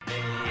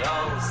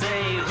all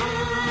say, who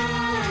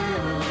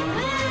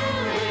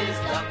is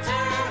Doctor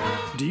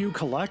Who? Do you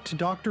collect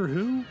Doctor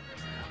Who?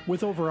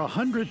 With over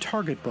 100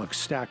 Target books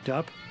stacked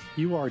up,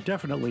 you are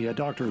definitely a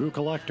Doctor Who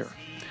collector.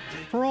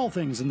 For all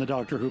things in the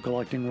Doctor Who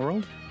collecting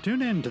world,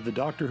 tune in to the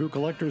Doctor Who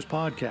Collectors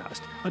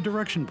Podcast, a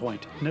Direction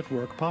Point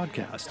Network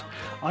podcast.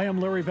 I am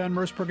Larry Van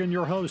Mersbergen,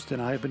 your host,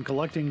 and I have been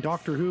collecting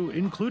Doctor Who,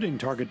 including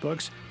Target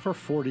books, for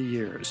 40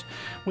 years.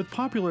 With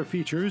popular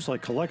features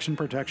like collection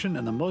protection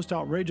and the most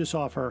outrageous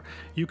offer,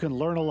 you can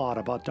learn a lot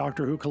about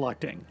Doctor Who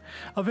collecting.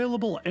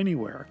 Available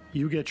anywhere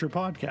you get your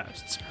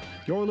podcasts.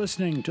 You're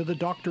listening to the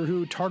Doctor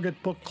Who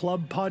Target Book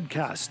Club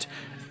podcast.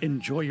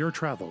 Enjoy your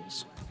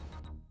travels.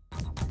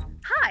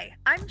 Hi,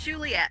 I'm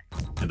Juliet.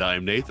 And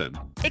I'm Nathan.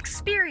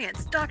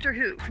 Experience Doctor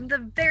Who from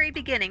the very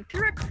beginning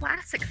through a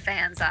classic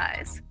fan's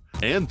eyes.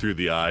 And through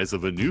the eyes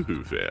of a new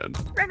Who fan.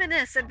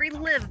 Reminisce and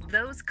relive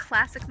those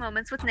classic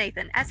moments with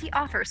Nathan as he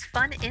offers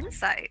fun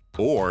insight.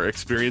 Or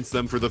experience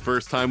them for the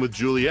first time with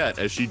Juliet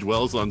as she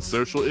dwells on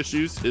social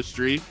issues,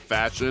 history,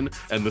 fashion,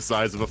 and the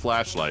size of a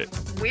flashlight.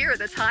 We're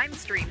the Time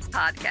Streams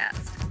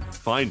podcast.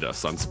 Find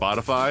us on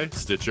Spotify,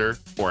 Stitcher,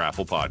 or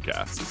Apple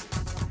Podcasts.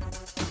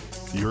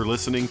 You're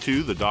listening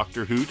to the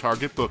Doctor Who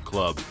Target Book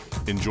Club.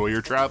 Enjoy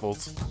your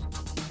travels.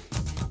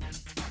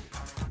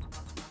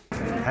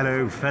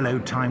 Hello, fellow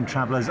time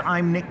travelers.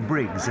 I'm Nick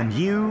Briggs, and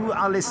you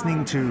are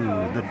listening to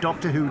the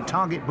Doctor Who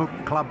Target Book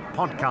Club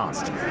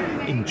podcast.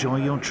 Enjoy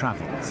your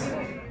travels.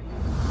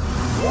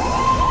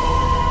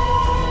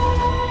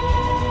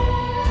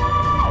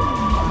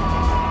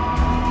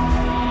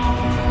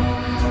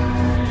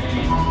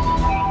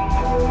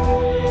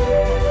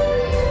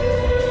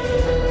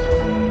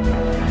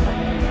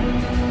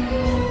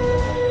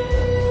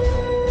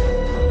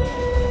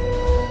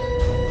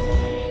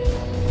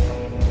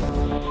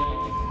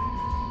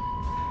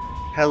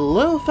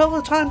 Hello,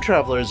 fellow time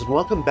travelers, and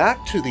welcome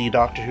back to the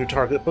Doctor Who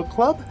Target Book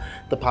Club,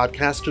 the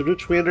podcast in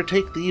which we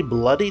undertake the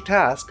bloody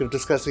task of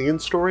discussing in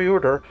story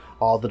order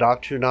all the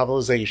Doctor Who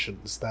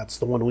novelizations. That's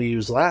the one we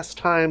used last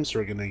time, so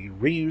we're going to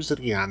reuse it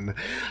again.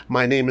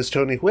 My name is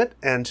Tony Whitt,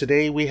 and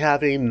today we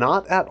have a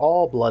not at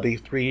all bloody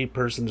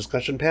three-person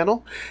discussion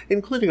panel,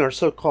 including our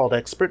so-called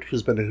expert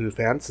who's been a Who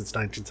fan since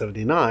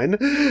 1979.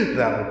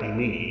 That would be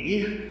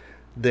me.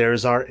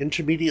 There's our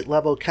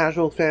intermediate-level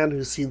casual fan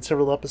who's seen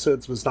several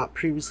episodes, but has not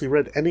previously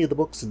read any of the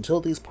books until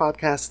these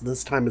podcasts, and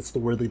this time it's the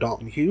worthy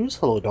Dalton Hughes.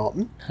 Hello,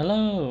 Dalton.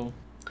 Hello.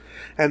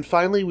 And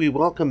finally, we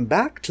welcome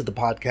back to the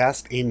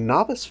podcast a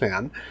novice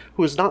fan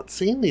who has not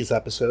seen these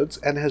episodes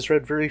and has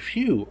read very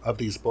few of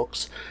these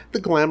books,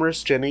 the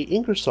glamorous Jenny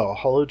Ingersoll.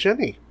 Hello,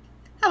 Jenny.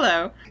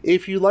 Hello.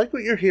 If you like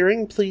what you're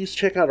hearing, please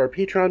check out our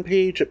Patreon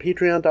page at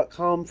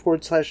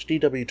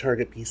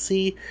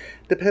patreon.com/DWTargetPC.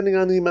 Depending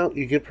on the amount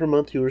you give per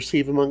month, you'll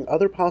receive, among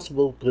other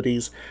possible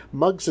goodies,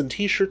 mugs and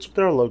t-shirts with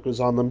our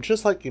logos on them,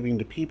 just like giving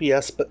to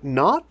PBS, but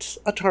not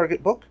a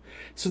Target book.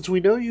 Since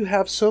we know you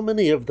have so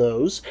many of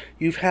those,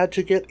 you've had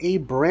to get a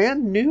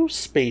brand new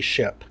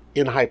spaceship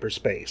in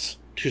hyperspace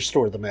to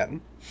store them in.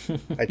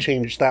 I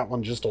changed that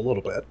one just a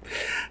little bit.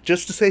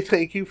 Just to say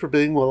thank you for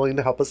being willing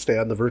to help us stay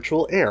on the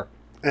virtual air.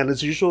 And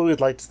as usual,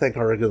 we'd like to thank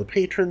our regular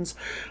patrons,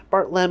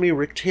 Bart Lammy,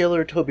 Rick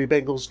Taylor, Toby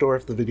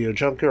Bengelsdorf, the Video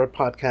Junkyard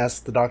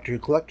Podcast, the Doctor Who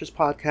Collectors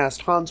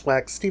Podcast, Hans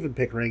Wax, Stephen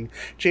Pickering,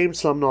 James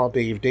Sumnall,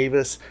 Dave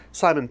Davis,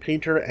 Simon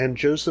Painter, and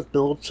Joseph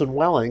Middleton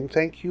Welling.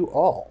 Thank you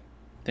all.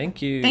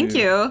 Thank you. Thank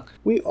you.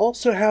 We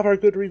also have our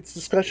Goodreads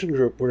discussion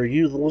group where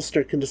you, the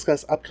listener, can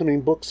discuss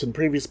upcoming books and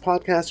previous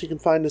podcasts. You can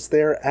find us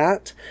there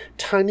at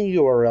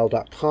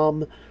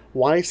tinyurl.com.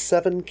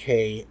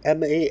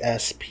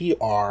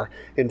 Y7KMASPR.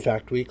 In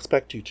fact, we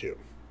expect you to.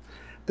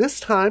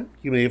 This time,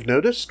 you may have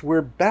noticed,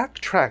 we're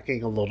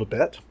backtracking a little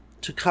bit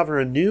to cover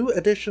a new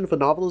edition of a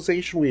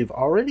novelization we've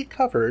already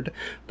covered,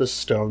 The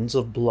Stones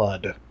of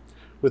Blood.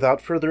 Without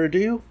further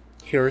ado,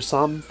 here are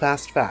some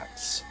fast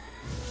facts.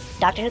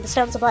 Doctor Who The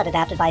Stones of Blood,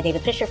 adapted by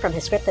David Fisher from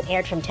his script that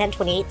aired from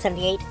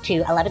 10/28/78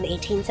 to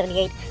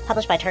 11/18/78,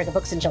 published by Target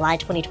Books in July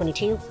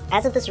 2022.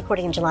 As of this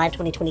recording in July of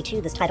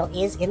 2022, this title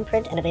is in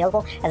print and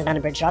available as an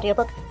unabridged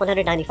audiobook,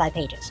 195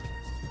 pages.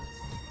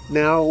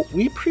 Now,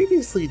 we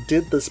previously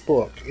did this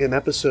book in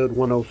episode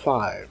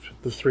 105,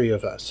 the three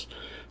of us.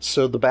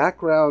 So the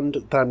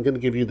background that I'm going to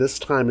give you this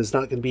time is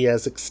not going to be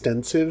as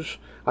extensive.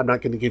 I'm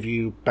not going to give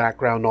you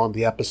background on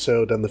the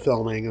episode and the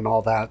filming and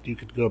all that. You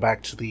could go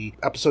back to the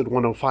episode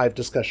 105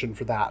 discussion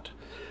for that.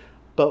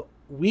 But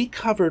we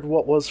covered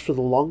what was for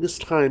the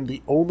longest time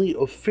the only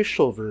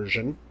official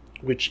version,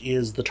 which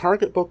is the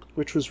Target book,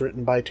 which was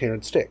written by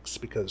Terrance Dicks,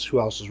 because who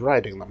else was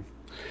writing them?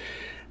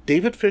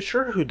 David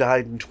Fisher, who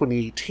died in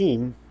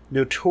 2018,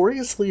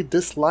 notoriously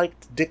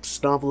disliked Dicks'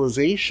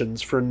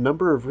 novelizations for a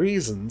number of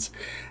reasons,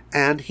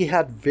 and he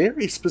had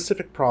very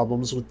specific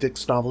problems with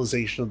Dicks'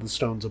 novelization of The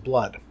Stones of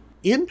Blood.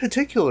 In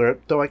particular,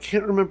 though I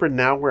can't remember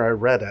now where I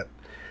read it,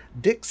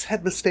 Dicks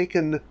had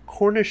mistaken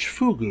Cornish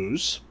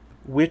fugus,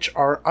 which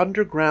are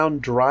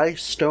underground dry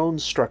stone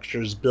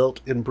structures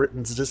built in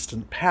Britain's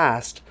distant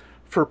past,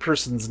 for a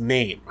person's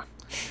name,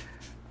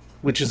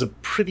 which is a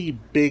pretty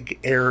big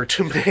error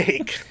to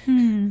make.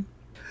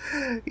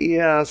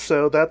 Yeah,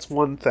 so that's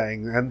one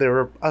thing, and there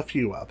are a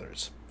few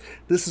others.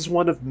 This is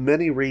one of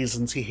many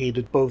reasons he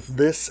hated both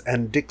this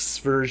and Dick's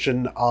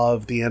version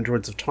of The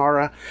Androids of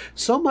Tara,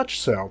 so much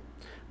so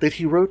that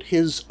he wrote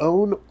his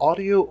own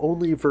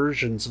audio-only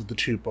versions of the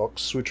two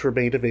books, which were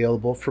made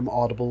available from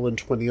Audible in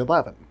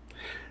 2011.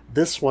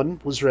 This one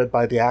was read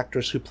by the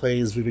actress who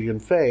plays Vivian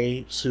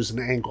Faye, Susan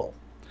Engel.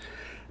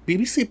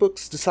 BBC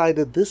Books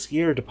decided this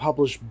year to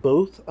publish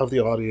both of the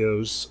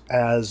audios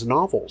as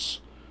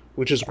novels,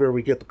 which is where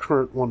we get the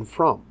current one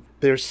from.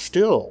 There's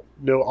still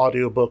no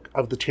audiobook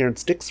of the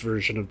Terrance Dicks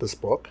version of this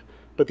book,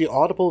 but the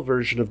Audible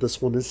version of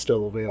this one is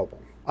still available.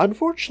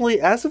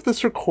 Unfortunately, as of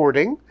this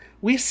recording,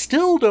 we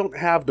still don't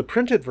have the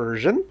printed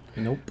version.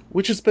 Nope.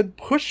 Which has been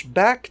pushed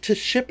back to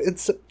ship in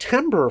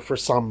September for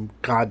some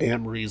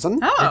goddamn reason.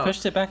 They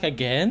pushed it back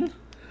again?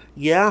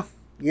 Yeah.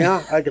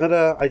 I got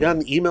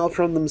an email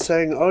from them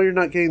saying, "Oh, you're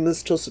not getting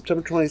this till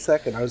September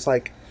 22nd." I was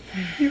like,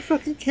 "You're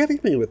fucking kidding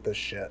me with this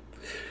shit."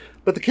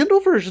 But the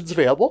Kindle version's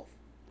available,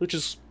 which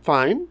is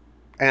fine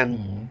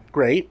and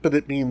great, but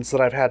it means that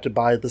I've had to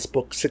buy this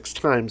book 6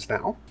 times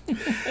now.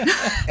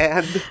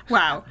 And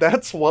wow,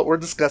 that's what we're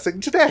discussing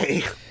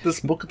today.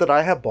 This book that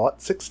I have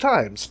bought 6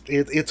 times.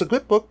 It's a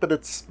good book, but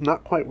it's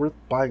not quite worth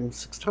buying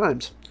 6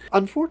 times.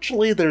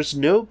 Unfortunately, there's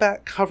no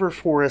back cover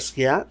for us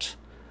yet,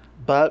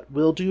 but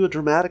we'll do a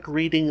dramatic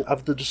reading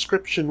of the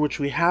description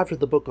which we have for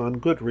the book on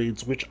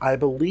Goodreads, which I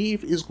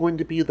believe is going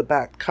to be the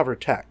back cover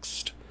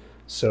text.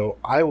 So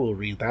I will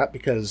read that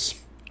because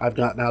I've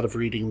gotten out of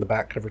reading the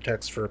back cover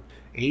text for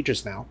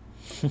ages now.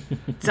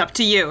 It's up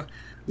to you.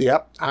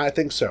 Yep, I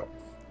think so.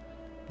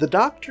 The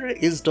Doctor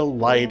is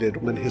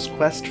delighted when his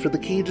quest for the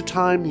key to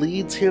time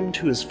leads him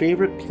to his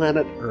favorite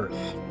planet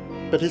Earth,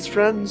 but his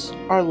friends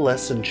are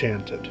less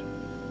enchanted.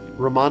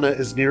 Romana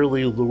is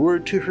nearly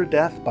lured to her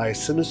death by a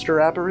sinister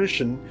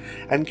apparition,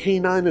 and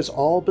K9 is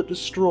all but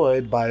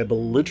destroyed by a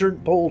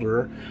belligerent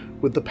boulder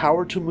with the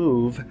power to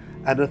move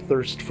and a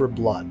thirst for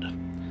blood.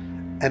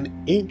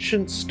 An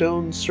ancient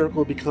stone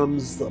circle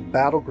becomes the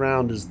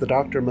battleground as the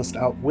Doctor must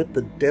outwit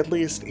the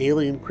deadliest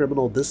alien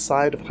criminal this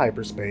side of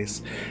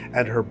hyperspace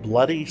and her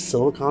bloody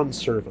silicon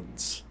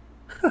servants.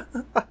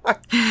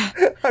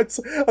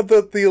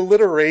 the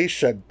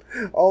alliteration.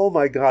 Oh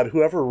my god,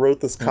 whoever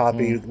wrote this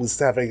copy was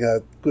having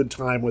a good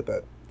time with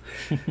it.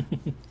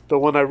 But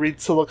when I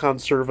read Silicon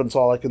Servants,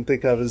 all I can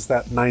think of is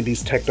that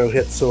 90s techno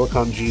hit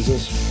Silicon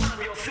Jesus.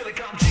 I'm your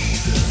Silicon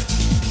Jesus.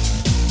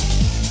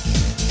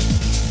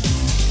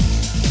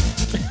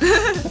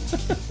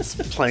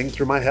 It's playing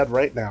through my head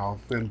right now,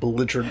 and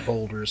belligerent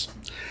boulders.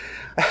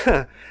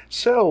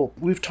 So,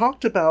 we've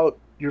talked about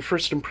your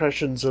first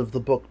impressions of the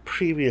book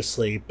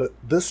previously, but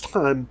this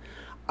time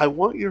I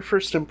want your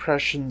first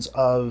impressions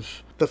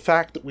of the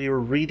fact that we were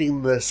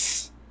reading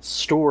this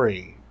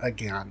story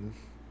again,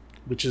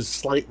 which is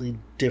slightly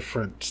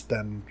different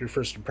than your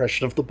first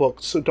impression of the book.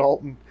 So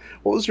Dalton,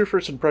 what was your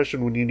first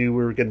impression when you knew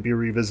we were going to be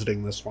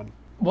revisiting this one?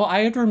 Well, I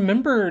had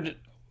remembered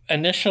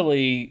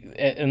initially,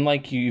 and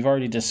like you've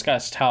already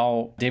discussed,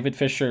 how David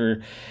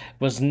Fisher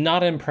was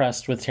not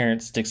impressed with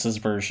Terrance Dicks's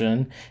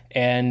version.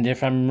 And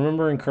if I'm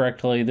remembering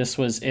correctly, this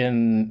was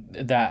in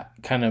that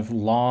kind of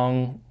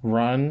long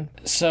run.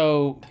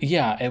 So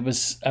yeah, it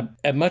was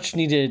a much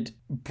needed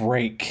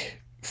break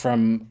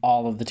from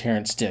all of the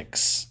Terrance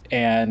Dicks.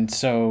 And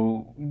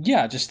so,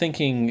 yeah, just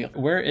thinking,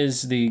 where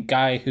is the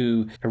guy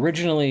who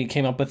originally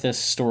came up with this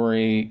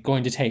story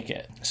going to take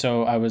it?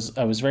 So I was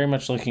very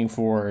much looking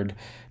forward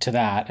to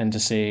that and to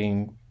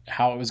seeing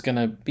how it was going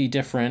to be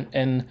different.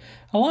 And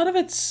a lot of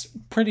it's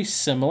pretty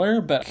similar,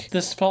 but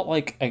this felt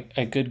like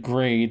a good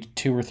grade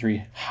 2 or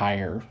 3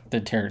 higher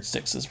than Terrance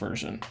Dicks's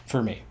version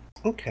for me.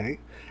 Okay.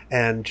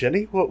 And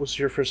Jenny, what was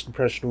your first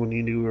impression when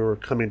you knew we were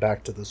coming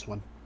back to this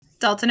one?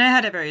 Dalton, I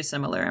had a very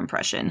similar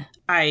impression.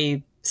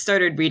 I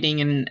started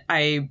reading and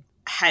I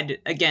had,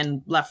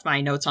 again, left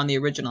my notes on the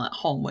original at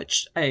home,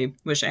 which I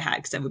wish I had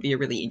because that would be a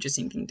really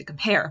interesting thing to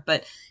compare.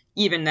 But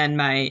even then,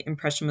 my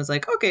impression was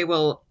like, okay,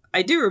 well,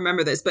 I do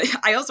remember this, but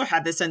I also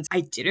had this sense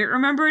I didn't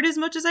remember it as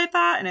much as I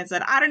thought. And I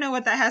said, I don't know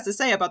what that has to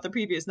say about the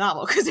previous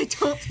novel, because I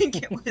don't think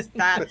it was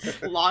that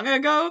long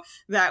ago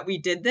that we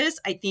did this.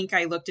 I think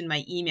I looked in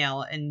my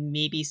email and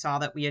maybe saw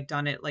that we had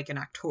done it like in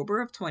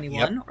October of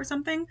 21 or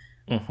something.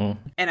 Mm-hmm.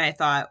 And I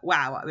thought,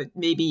 wow,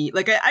 maybe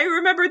like I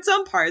remembered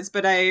some parts,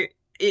 but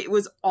it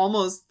was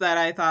almost that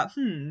I thought,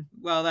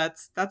 well,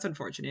 that's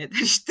unfortunate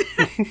that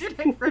I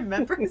didn't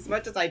remember as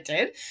much as I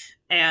did.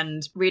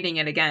 And reading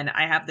it again,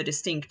 I have the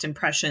distinct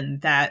impression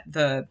that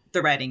the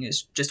writing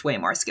is just way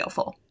more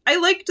skillful. I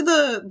liked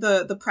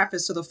the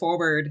preface to the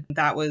foreword.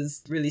 That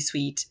was really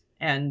sweet.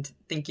 And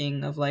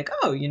thinking of like,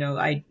 oh, you know,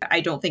 I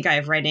don't think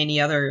I've read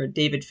any other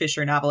David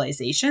Fisher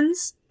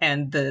novelizations.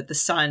 And the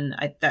son,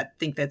 I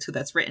think that's who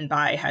that's written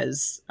by,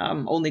 has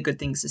only good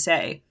things to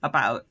say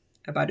about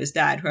his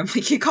dad, who I'm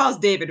like, he calls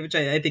David, which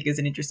I think is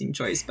an interesting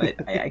choice, but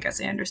I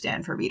guess I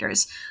understand for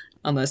readers,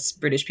 unless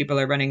British people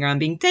are running around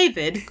being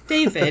David,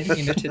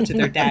 you know, to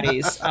their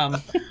daddies.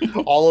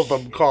 All of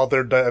them call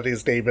their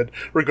daddies David,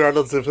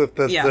 regardless if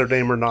that's their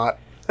name or not.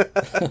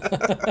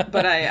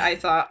 But I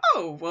thought,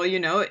 oh, well,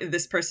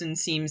 this person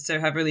seems to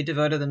have really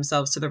devoted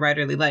themselves to the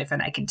writerly life,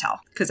 and I can tell.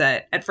 Because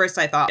at first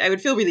I thought I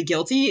would feel really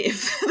guilty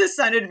if the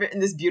son had written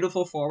this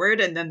beautiful foreword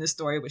and then the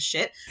story was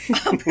shit.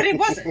 But it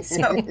wasn't. So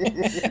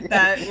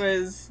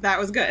that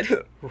was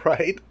good.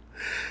 Right.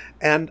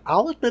 And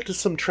I'll admit to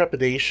some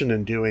trepidation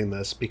in doing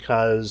this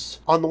because,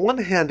 on the one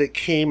hand, it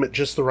came at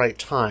just the right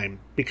time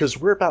because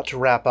we're about to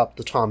wrap up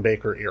the Tom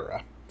Baker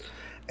era.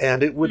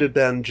 And it would have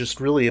been just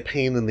really a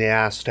pain in the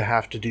ass to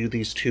have to do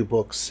these two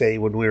books, say,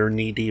 when we were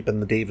knee-deep in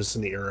the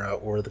Davison era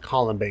or the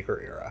Colin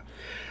Baker era.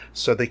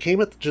 So they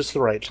came at just the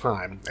right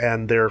time,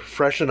 and they're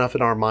fresh enough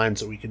in our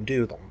minds that we can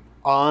do them.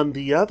 On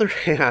the other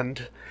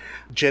hand,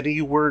 Jenny,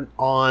 you weren't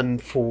on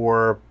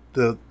for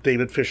the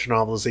David Fisher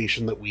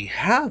novelization that we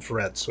have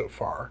read so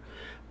far,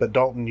 but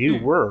Dalton, you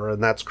were,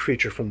 and that's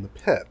Creature from the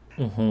Pit.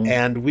 Mm-hmm.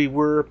 And we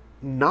were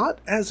not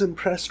as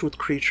impressed with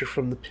Creature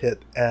from the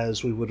Pit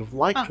as we would have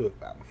liked to have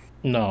been.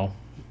 No,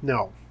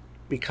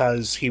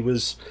 because he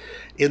was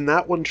in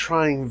that one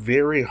trying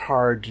very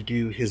hard to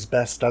do his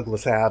best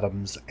Douglas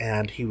Adams,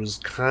 and he was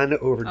kind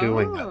of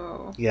overdoing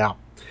it. Yeah.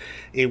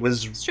 It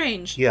was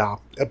strange. Yeah,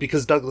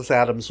 because Douglas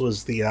Adams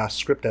was the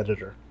script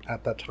editor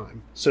at that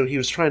time. So he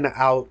was trying to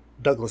out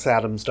Douglas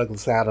Adams,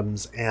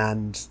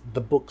 and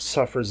the book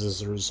suffers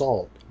as a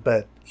result.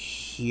 But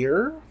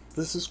here,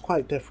 this is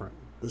quite different.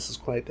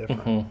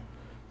 Mm-hmm.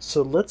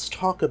 So let's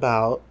talk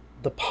about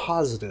the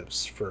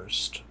positives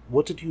first.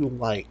 What did you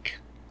like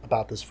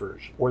about this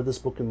version, or this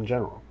book in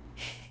general?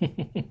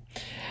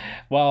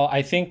 Well,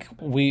 I think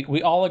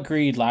we all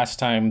agreed last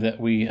time that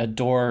we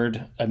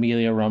adored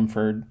Amelia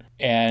Rumford,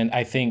 and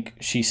I think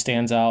she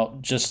stands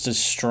out just as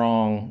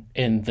strong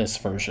in this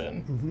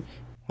version. Mm-hmm.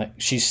 Like,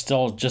 she's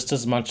still just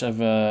as much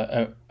of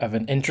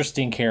an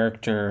interesting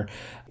character,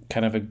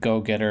 kind of a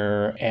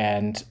go-getter,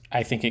 and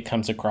I think it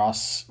comes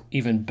across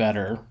even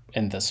better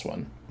in this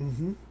one.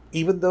 Mm-hmm.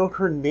 Even though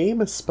her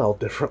name is spelled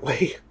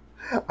differently.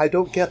 I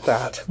don't get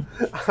that.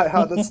 I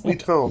honestly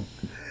don't.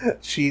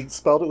 She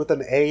spelled it with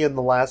an A in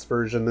the last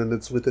version, and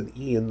it's with an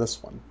E in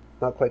this one.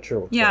 Not quite sure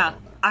what's going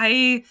on there.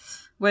 I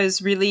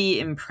was really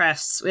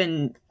impressed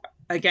when,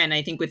 again,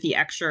 I think with the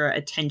extra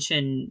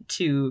attention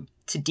to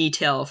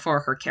detail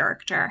for her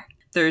character.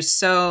 There's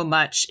so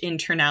much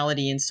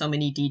internality and so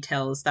many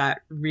details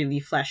that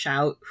really flesh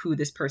out who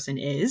this person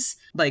is.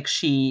 Like,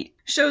 she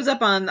shows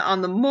up on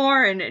the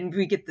moor, and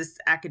we get this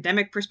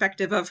academic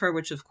perspective of her,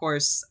 which, of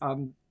course,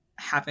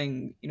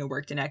 having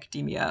worked in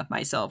academia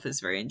myself is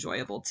very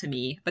enjoyable to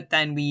me. But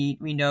then we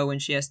know when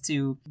she has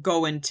to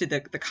go into the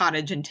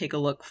cottage and take a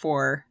look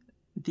for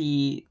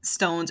the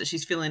stones, that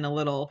she's feeling a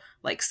little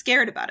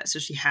scared about it. So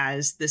she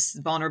has this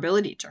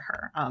vulnerability to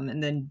her.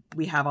 And then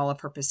we have all of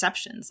her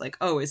perceptions, like,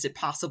 oh, is it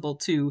possible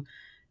to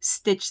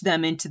stitch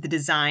them into the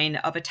design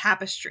of a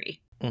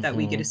tapestry? Mm-hmm. That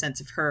we get a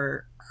sense of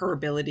her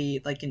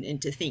ability,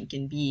 and to think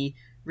and be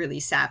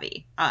really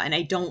savvy. And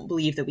I don't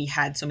believe that we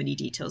had so many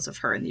details of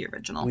her in the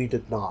original. We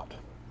did not.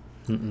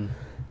 Mm-mm.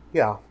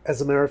 Yeah,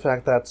 as a matter of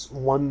fact, that's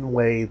one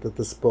way that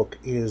this book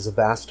is a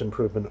vast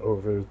improvement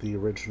over the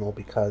original,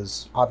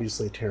 because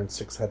obviously Terrance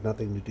Dicks had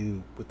nothing to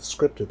do with the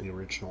script of the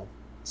original.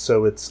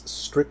 So it's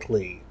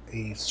strictly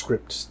a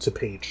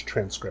script-to-page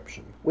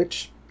transcription,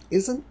 which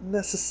isn't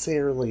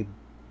necessarily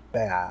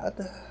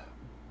bad,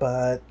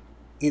 but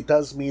it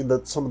does mean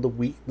that some of the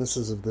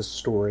weaknesses of this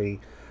story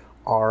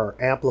are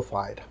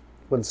amplified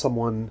when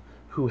someone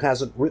who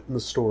hasn't written the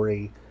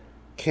story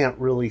can't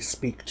really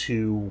speak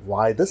to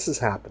why this is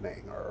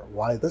happening, or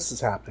why this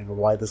is happening, or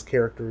why this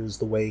character is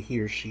the way he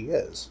or she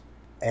is.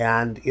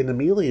 And in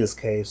Amelia's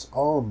case,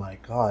 oh my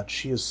god,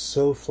 she is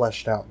so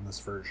fleshed out in this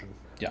version.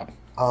 Yeah.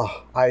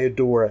 I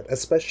adore it.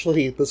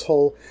 Especially this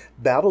whole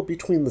battle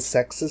between the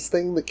sexes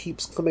thing that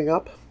keeps coming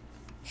up.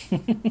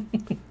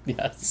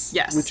 Yes.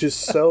 Which is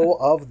so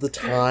of the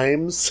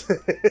times.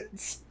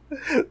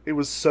 It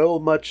was so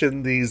much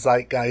in the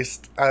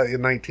zeitgeist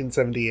in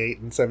 1978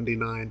 and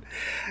 79.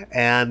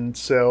 And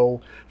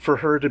so for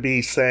her to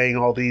be saying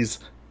all these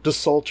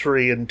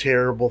desultory and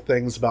terrible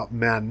things about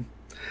men,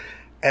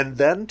 and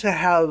then to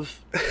have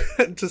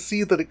to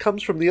see that it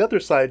comes from the other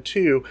side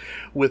too,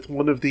 with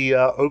one of the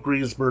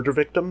Ogre's murder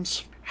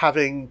victims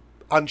having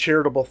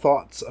uncharitable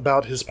thoughts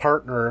about his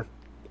partner,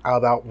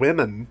 about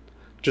women,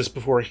 just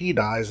before he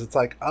dies. It's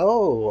like,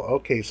 oh,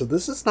 okay, so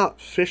this is not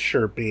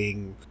Fisher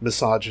being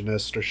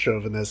misogynist or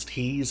chauvinist.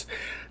 He's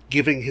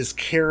giving his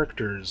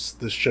characters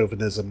this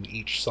chauvinism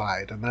each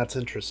side, and that's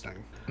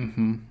interesting.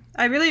 Mm-hmm.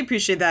 I really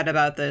appreciate that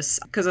about this,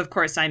 because of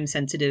course I'm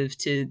sensitive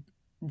to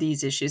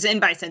these issues,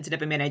 and by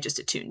sensitive I mean I just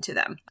attune to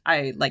them.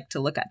 I like to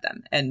look at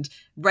them, and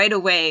right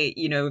away,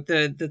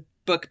 the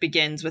book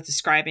begins with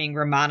describing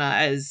Romana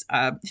as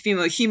a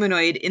female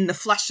humanoid in the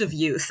flesh of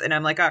youth, and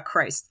I'm like, oh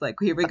Christ,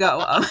 here we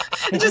go.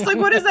 Just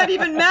what does that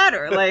even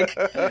matter?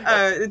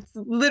 It's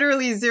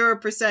literally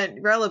 0%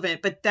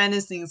 relevant. But then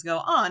as things go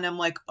on, I'm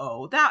like,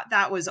 oh,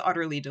 that was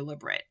utterly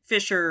deliberate.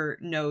 Fisher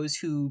knows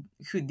who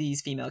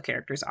these female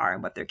characters are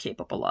and what they're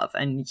capable of,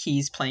 and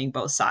he's playing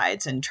both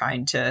sides and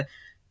trying to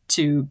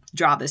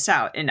draw this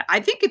out. And I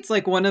think it's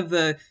one of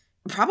the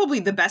probably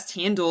the best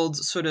handled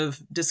sort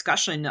of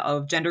discussion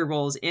of gender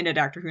roles in a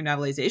Doctor Who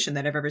novelization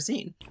that I've ever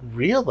seen.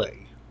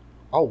 Really?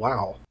 Oh,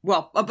 wow.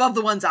 Well, above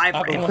the ones I've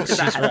read. Well,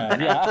 she's read,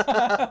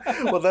 yeah.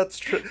 Well, that's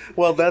true.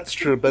 Well, that's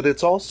true. But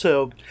it's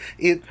also,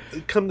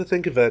 come to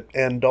think of it,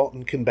 and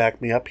Dalton can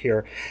back me up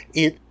here,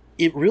 it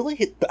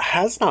really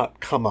has not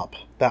come up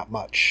that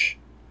much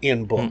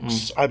in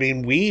books. I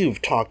mean,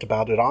 we've talked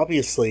about it,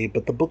 obviously,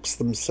 but the books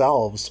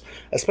themselves,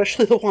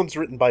 especially the ones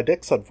written by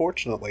Dix,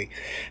 unfortunately,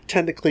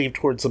 tend to cleave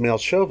towards the male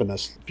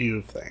chauvinist view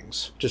of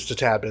things, just a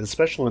tad bit,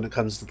 especially when it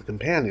comes to the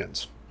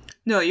companions.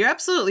 No, you're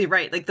absolutely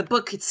right. Like, the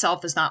book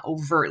itself is not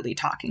overtly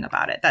talking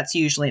about it. That's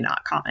usually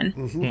not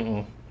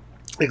common.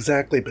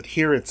 Exactly, but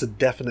here it's a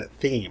definite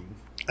theme,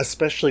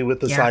 especially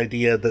with this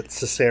idea that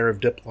Cessair of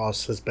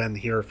Diplos has been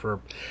here for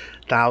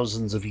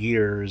thousands of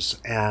years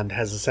and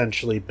has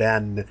essentially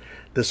been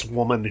this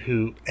woman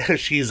who,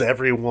 she's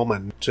every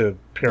woman, to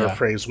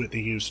paraphrase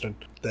Whitney Houston,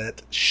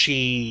 that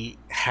she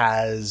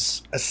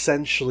has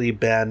essentially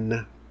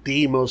been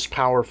the most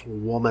powerful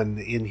woman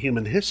in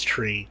human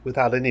history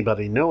without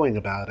anybody knowing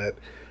about it,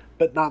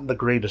 but not in the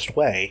greatest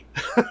way.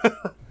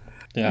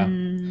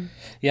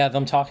 Yeah,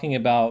 them talking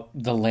about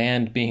the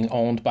land being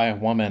owned by a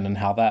woman and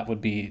how that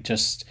would be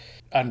just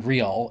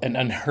unreal and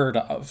unheard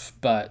of,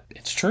 but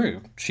it's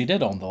true. She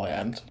did own the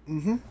land.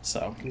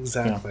 So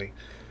exactly.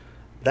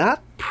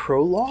 That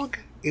prologue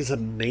is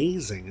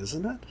amazing,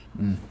 isn't it?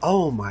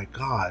 Oh my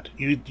god.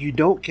 You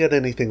don't get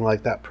anything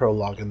like that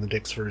prologue in the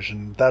Dix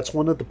version. That's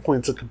one of the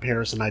points of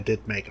comparison I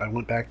did make. I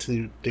went back to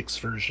the Dix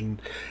version,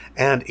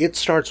 and it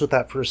starts with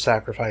that first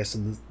sacrifice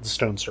in the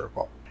stone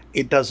circle.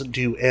 It doesn't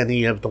do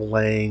any of the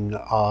laying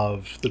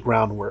of the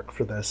groundwork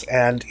for this.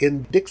 And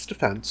in Dick's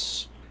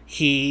defense,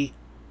 he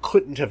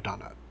couldn't have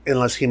done it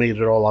unless he made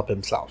it all up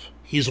himself.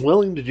 He's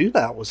willing to do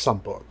that with some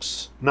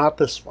books, not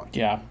this one.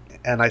 Yeah.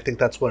 And I think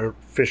that's where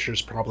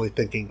Fisher's probably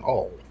thinking,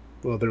 oh,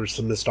 well, there's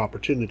some missed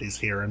opportunities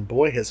here. And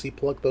boy, has he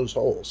plugged those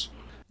holes.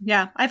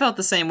 Yeah, I felt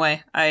the same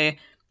way. I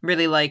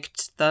really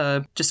liked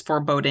the just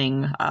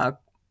foreboding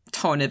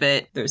tone of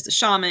it. There's the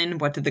shaman.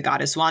 What did the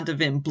goddess want of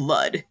him?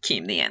 Blood,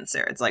 came the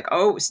answer. It's like,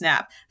 oh,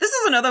 snap. This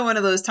is another one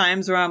of those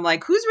times where I'm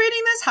like, who's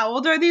reading this? How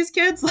old are these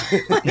kids?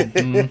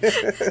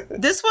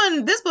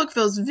 This book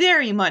feels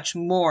very much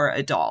more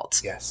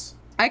adult. Yes.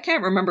 I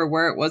can't remember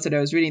where it was that I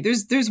was reading.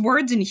 There's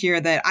words in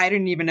here that I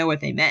didn't even know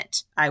what they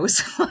meant. I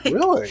was like,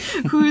 really?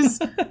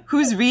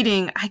 who's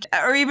reading?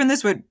 Or even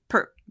this word,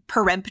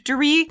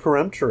 peremptory?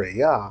 Peremptory,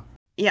 yeah.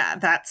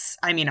 Yeah,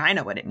 I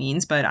know what it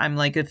means, but I'm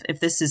like,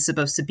 if this is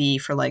supposed to be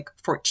for like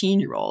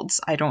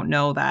 14-year-olds, I don't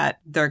know that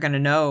they're going to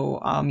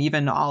know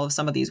even all of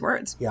some of these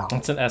words. Yeah.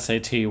 It's an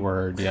SAT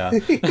word, yeah.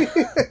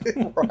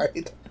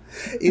 Right.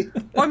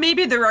 Or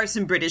maybe there are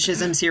some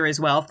Britishisms here as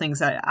well, things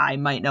that I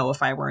might know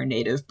if I were a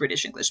native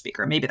British English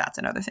speaker. Maybe that's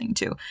another thing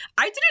too.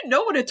 I didn't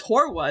know what a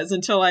Tor was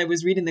until I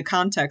was reading the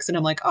context, and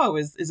I'm like, oh,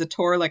 is a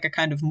Tor like a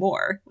kind of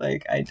Moor?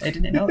 Like, I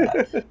didn't know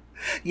that.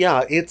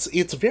 Yeah,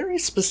 it's very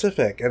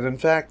specific, and in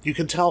fact, you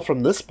can tell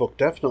from this book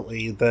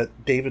definitely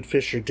that David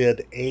Fisher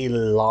did a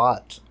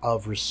lot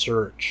of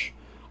research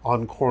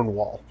on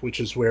Cornwall, which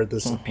is where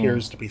this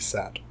appears to be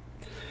set.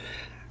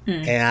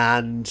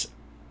 And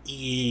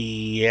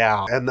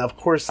yeah, and of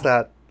course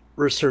that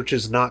research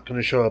is not going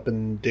to show up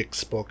in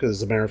Dick's book.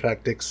 As a matter of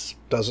fact, Dix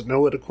doesn't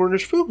know what a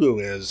Cornish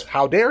fugu is.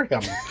 How dare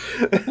him?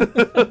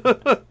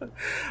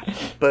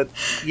 But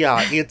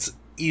yeah,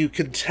 you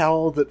can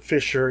tell that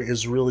Fisher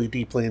is really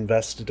deeply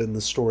invested in the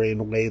story in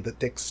a way that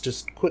Dix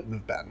just couldn't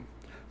have been.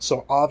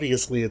 So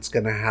obviously it's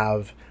going to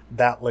have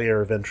that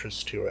layer of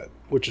interest to it,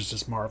 which is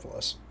just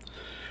marvelous.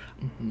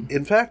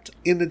 In fact,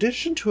 in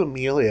addition to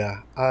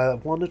Amelia, I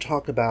want to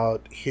talk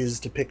about his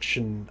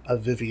depiction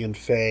of Vivian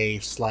Fay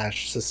 /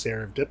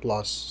 Cessair of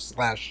Diplos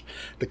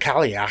 / the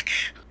Kaliak,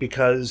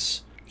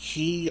 because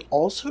he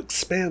also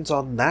expands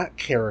on that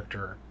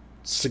character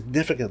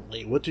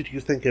significantly. What did you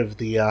think of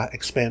the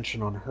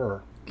expansion on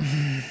her?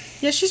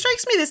 Yeah, she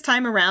strikes me this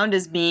time around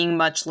as being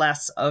much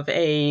less of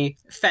a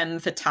femme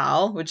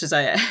fatale, which is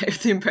the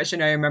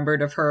impression I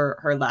remembered of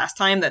her last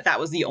time, that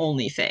was the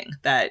only thing,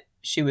 that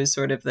she was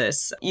sort of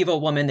this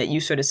evil woman that you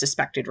sort of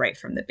suspected right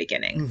from the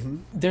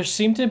beginning. There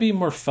seemed to be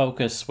more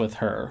focus with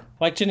her.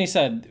 Like Jenny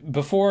said,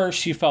 before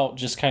she felt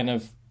just kind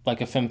of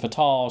like a femme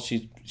fatale.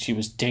 She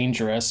was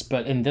dangerous.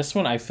 But in this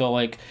one, I feel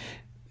like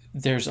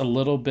there's a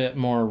little bit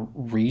more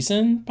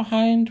reason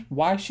behind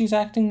why she's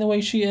acting the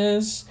way she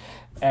is.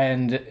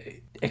 And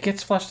it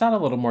gets fleshed out a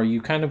little more.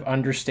 You kind of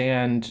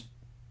understand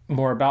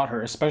more about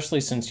her,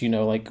 especially since,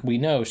 we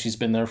know she's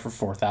been there for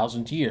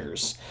 4,000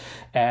 years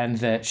and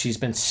that she's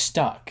been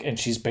stuck and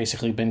she's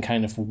basically been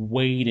kind of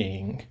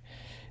waiting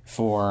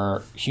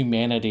for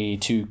humanity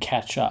to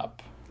catch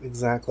up.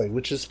 Exactly,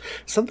 which is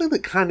something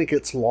that kind of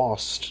gets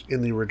lost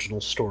in the original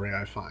story,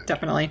 I find.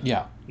 Definitely.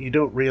 Yeah. You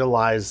don't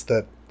realize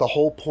that the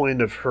whole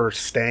point of her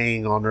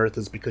staying on Earth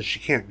is because she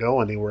can't go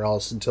anywhere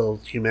else until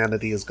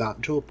humanity has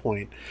gotten to a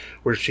point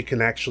where she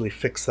can actually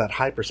fix that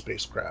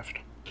hyperspace craft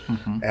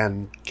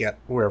and get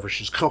wherever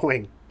she's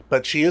going.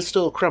 But she is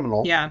still a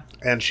criminal. Yeah.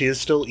 And she is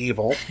still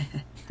evil.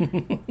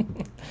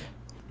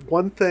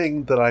 One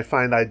thing that I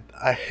find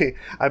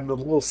I'm a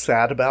little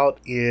sad about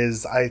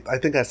is, I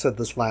think I said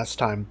this last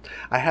time,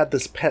 I had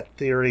this pet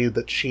theory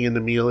that she and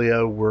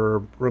Amelia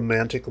were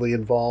romantically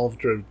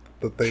involved, or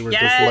that they were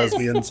just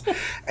lesbians,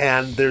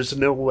 and there's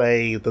no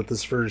way that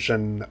this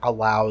version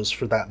allows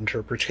for that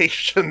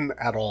interpretation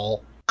at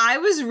all. I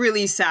was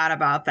really sad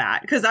about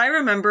that, because I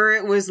remember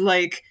it was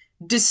like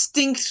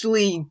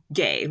distinctly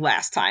gay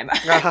last time.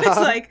 I was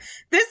like,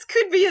 this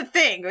could be a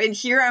thing. And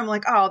here I'm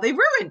like, oh, they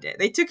ruined it.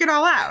 They took it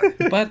all out.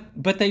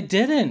 But they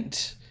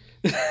didn't.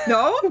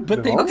 No?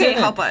 But they Okay,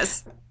 didn't. help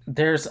us.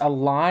 There's a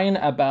line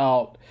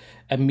about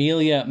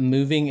Amelia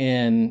moving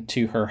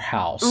into her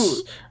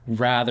house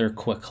rather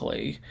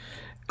quickly.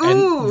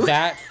 And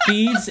that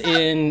feeds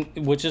in,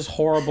 which is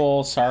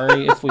horrible.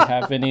 Sorry if we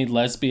have any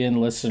lesbian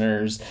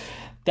listeners.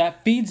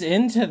 That feeds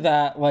into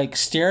that like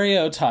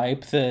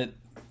stereotype that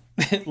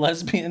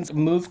lesbians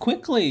move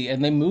quickly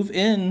and they move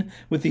in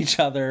with each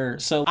other.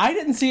 So I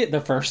didn't see it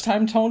the first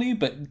time, Tony,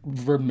 but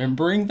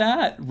remembering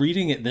that,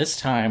 reading it this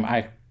time,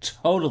 I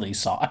totally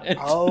saw it.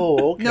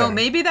 Oh, okay. No,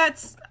 maybe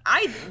that's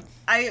I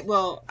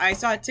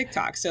saw a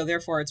TikTok, so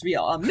therefore it's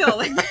real. No,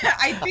 like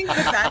I think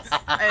that's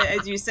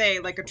as you say,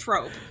 like a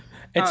trope.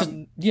 It's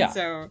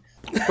So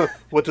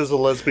What does a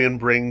lesbian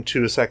bring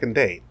to a second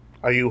date?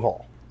 A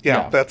U-Haul.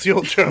 Yeah, that's the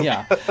old joke.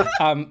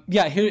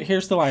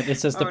 Here's the line. It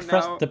says,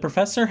 the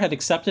professor had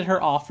accepted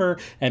her offer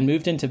and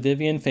moved into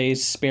Vivian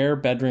Faye's spare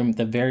bedroom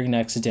the very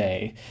next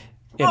day.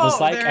 It was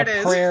like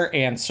a prayer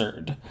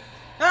answered.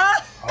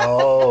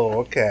 Oh,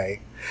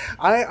 okay.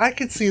 I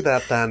could see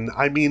that then.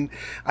 I mean,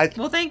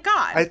 well, thank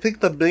God. I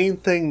think the main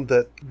thing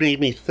that made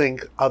me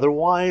think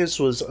otherwise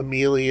was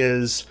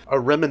Amelia's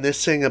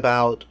reminiscing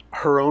about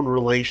her own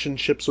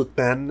relationships with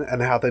men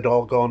and how they'd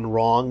all gone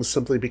wrong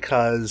simply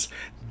because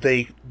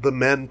the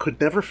men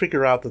could never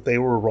figure out that they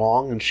were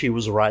wrong and she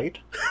was right.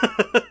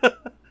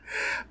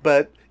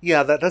 But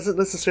yeah, that doesn't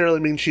necessarily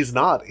mean she's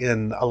not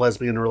in a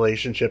lesbian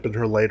relationship in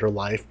her later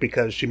life,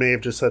 because she may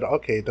have just said,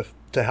 okay,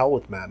 to hell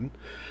with men.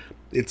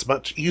 It's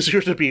much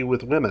easier to be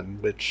with women,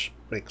 which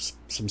makes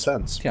some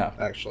sense,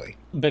 actually.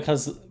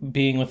 Because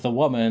being with a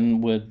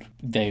woman,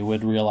 they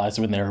would realize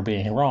when they were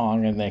being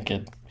wrong, and they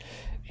could,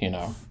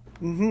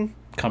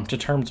 come to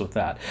terms with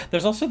that.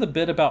 There's also the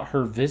bit about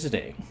her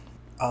visiting.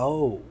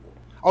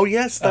 Oh,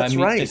 yes, that's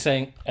right.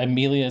 Saying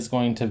Amelia is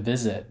going to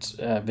visit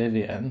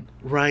Vivian.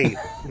 Right.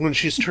 When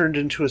she's turned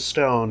into a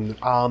stone.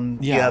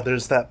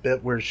 There's that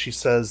bit where she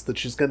says that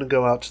she's going to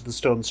go out to the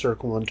stone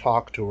circle and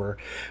talk to her,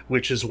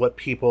 which is what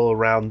people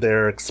around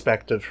there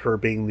expect of her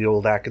being the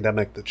old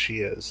academic that she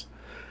is.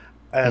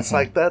 And it's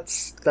like,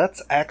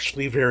 that's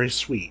actually very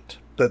sweet.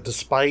 That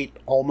despite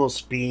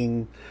almost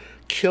being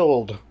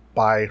killed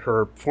by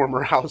her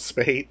former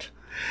housemate,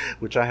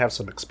 which I have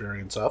some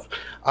experience of,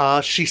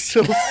 she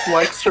still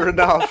likes her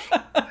enough.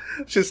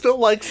 She still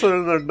likes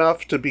her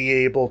enough to be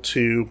able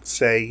to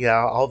say,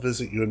 yeah, I'll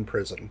visit you in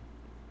prison.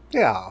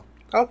 Yeah.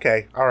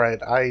 Okay. All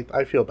right.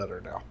 I feel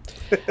better now.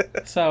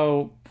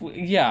 So,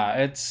 yeah,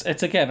 it's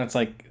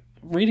like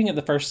reading it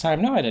the first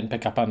time. No, I didn't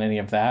pick up on any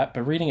of that.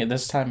 But reading it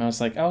this time, I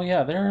was like, oh,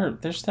 yeah,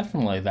 there's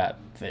definitely that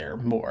there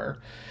more.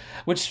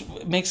 Which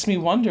makes me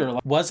wonder,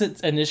 was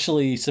it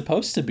initially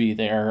supposed to be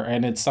there?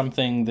 And it's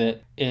something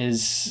that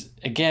is,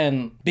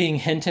 again, being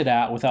hinted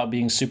at without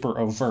being super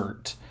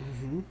overt.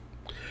 Mm-hmm.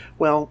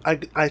 Well,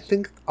 I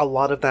think a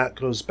lot of that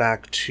goes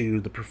back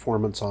to the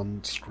performance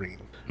on screen.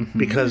 Mm-hmm.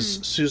 Because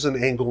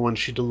Susan Engel, when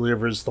she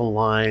delivers the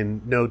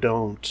line, "No,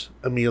 don't,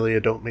 Amelia,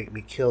 don't make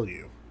me kill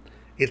you,"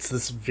 it's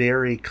this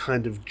very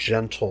kind of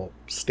gentle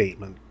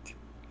statement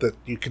that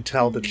you can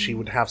tell that she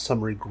would have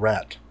some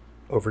regret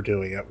over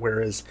doing it.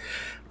 Whereas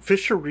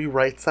Fisher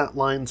rewrites that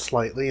line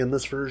slightly in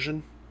this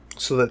version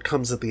so that it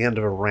comes at the end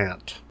of a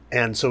rant.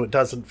 And so it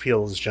doesn't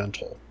feel as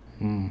gentle.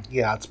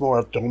 Yeah, it's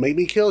more, don't make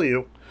me kill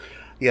you.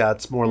 Yeah,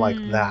 it's more like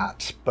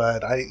that.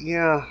 But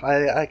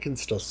I can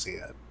still see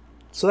it.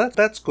 So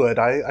that's good.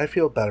 I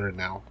feel better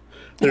now.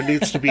 There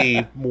needs to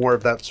be more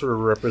of that sort of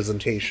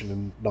representation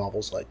in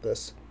novels like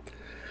this.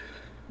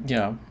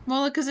 Yeah.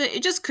 Well, because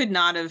it just could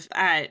not have,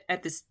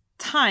 at this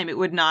time, it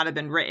would not have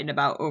been written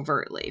about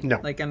overtly. No.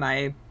 Like, am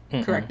I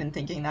correct in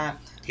thinking that?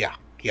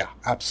 Yeah,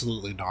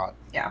 absolutely not.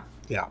 Yeah.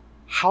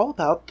 How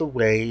about the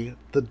way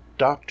the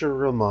Dr.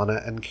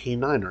 Romana and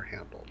K9 are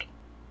handled?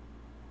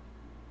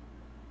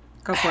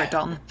 Go for it,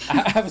 Dalton.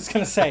 I was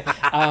going to say,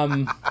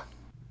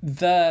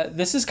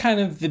 this is kind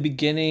of the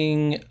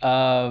beginning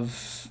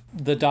of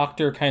the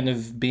Doctor kind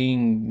of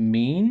being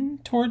mean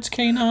towards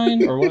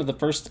K9, or one of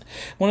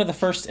the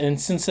first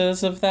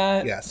instances of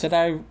that that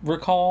I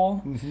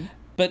recall. Mm-hmm.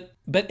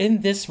 But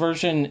in this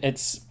version, it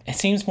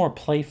seems more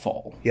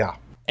playful. Yeah.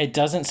 It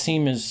doesn't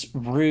seem as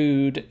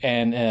rude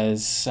and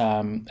as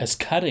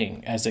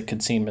cutting as it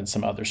could seem in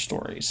some other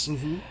stories,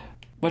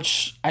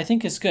 which I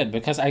think is good,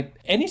 because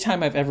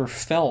anytime I've ever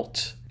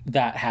felt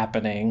that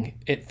happening,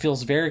 it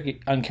feels very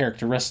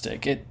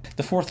uncharacteristic.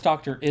 The Fourth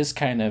Doctor is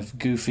kind of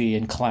goofy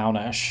and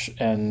clownish,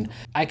 and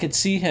I could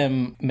see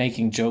him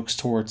making jokes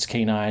towards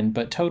K9,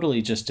 but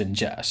totally just in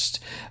jest.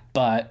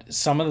 but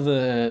some of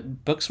the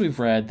books we've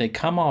read, they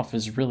come off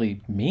as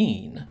really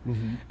mean.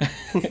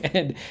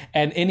 and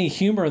any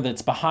humor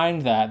that's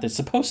behind that's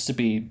supposed to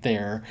be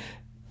there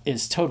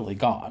is totally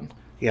gone.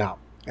 Yeah.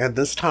 And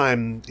this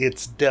time,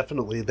 it's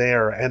definitely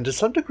there. And to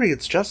some degree,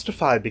 it's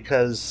justified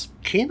because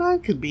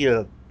K9 could be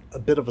a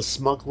bit of a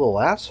smug little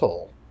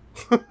asshole.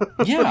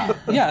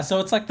 Yeah. So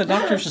it's like the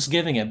Doctor's just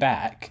giving it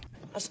back.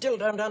 I still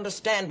don't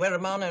understand where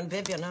Romana and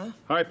Vivian are.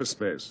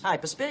 Hyperspace.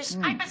 Hyperspace?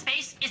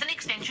 Hyperspace is an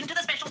extension to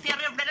the special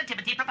theory of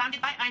relativity propounded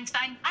by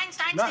Einstein.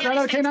 Einstein's No, theory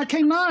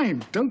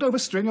K9. Don't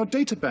overstrain your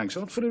data banks.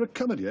 You're not fully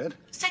recovered yet.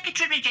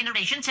 Circuitry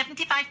regeneration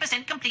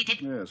 75%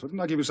 completed. Yes, well, didn't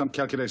I give you some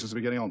calculations to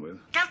be getting on with?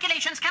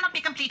 Calculations cannot be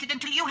completed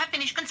until you have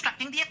finished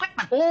constructing the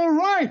equipment. All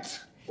right.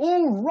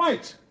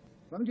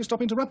 Why don't you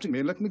stop interrupting me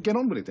and let me get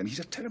on with it then? He's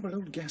a terrible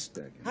old gas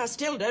bag. I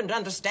still don't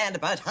understand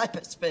about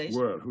hyperspace.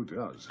 Well, who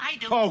does? I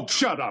do. Oh,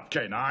 shut up,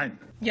 K9.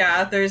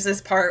 Yeah, there's this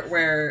part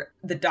where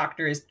the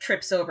Doctor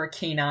trips over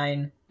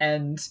K9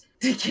 and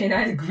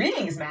K9 is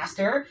greetings,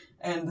 Master.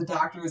 And the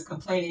Doctor is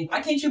complaining,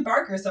 why can't you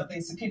bark or something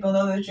so people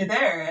know that you're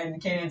there?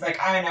 And K9's like,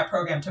 I am not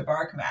programmed to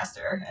bark,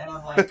 Master. And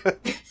I'm like,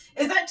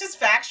 is that just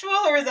factual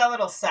or is that a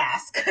little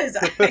sass? Because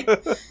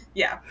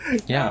yeah.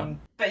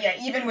 But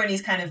yeah, even when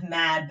he's kind of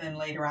mad, then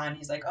later on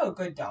he's like, oh,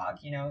 good dog.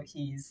 You know,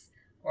 he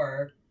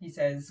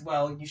says,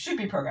 well, you should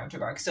be programmed to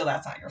bark. Still,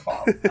 that's not your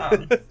fault.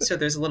 So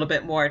there's a little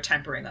bit more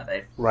tempering of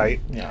it.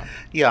 Right.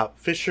 Yeah.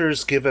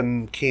 Fisher's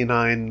given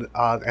K9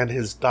 and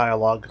his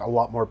dialogue a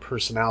lot more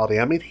personality.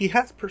 I mean, he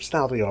has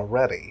personality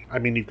already. I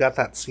mean, you've got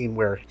that scene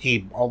where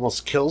he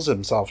almost kills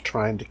himself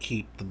trying to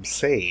keep them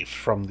safe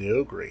from the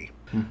Ogre.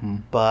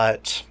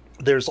 But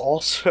there's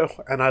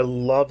also, and I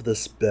love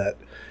this bit,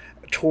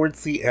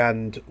 towards the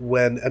end,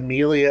 when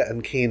Amelia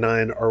and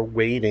K9 are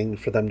waiting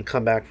for them to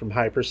come back from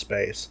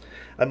hyperspace,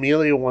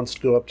 Amelia wants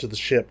to go up to the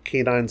ship.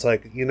 K9's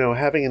like,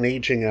 having an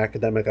aging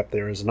academic up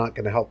there is not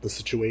going to help the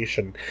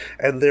situation.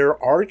 And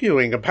they're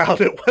arguing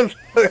about it when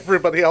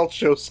everybody else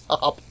shows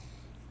up.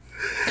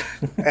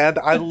 And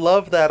I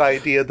love that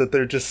idea that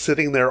they're just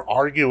sitting there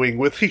arguing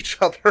with each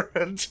other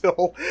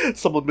until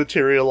someone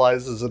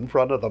materializes in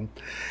front of them.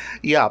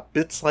 Yeah,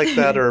 bits like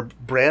that are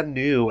brand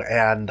new,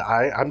 and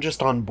I'm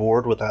just on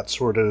board with that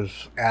sort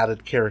of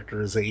added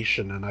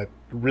characterization, and I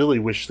really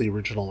wish the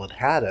original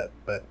had it,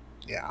 but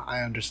yeah, I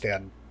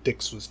understand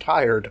Dix was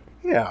tired.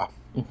 Yeah.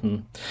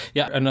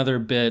 Yeah, another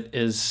bit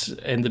is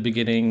in the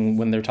beginning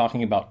when they're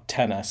talking about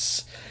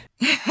tennis.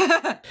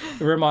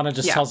 Romana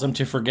just tells him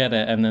to forget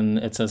it, and then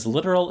it says,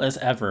 literal as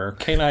ever.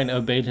 K9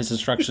 obeyed his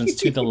instructions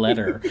to the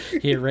letter.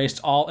 He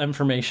erased all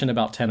information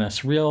about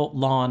tennis, real,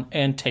 lawn,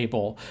 and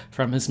table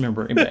from his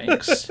memory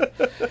banks.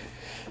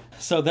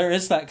 So there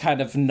is that kind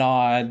of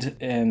nod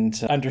and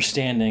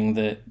understanding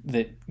that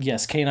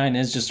yes, K9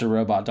 is just a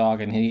robot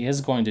dog, and he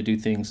is going to do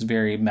things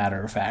very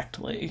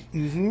matter-of-factly.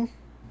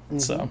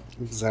 So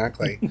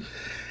exactly.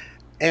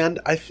 And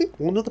I think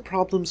one of the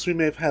problems we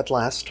may have had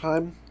last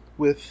time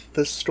with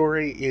this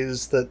story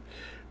is that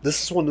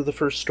this is one of the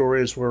first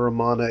stories where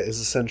Romana is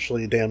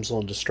essentially a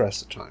damsel in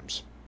distress at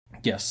times.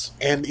 Yes.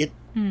 And it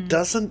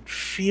doesn't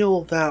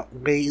feel that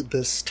way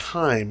this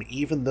time,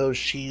 even though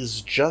she's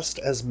just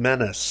as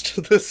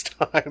menaced this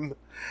time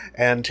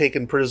and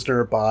taken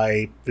prisoner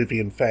by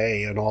Vivian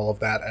Faye and all of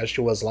that as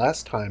she was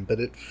last time, but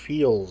it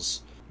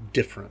feels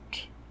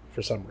different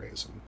for some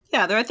reason.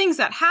 Yeah, there are things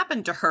that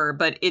happen to her,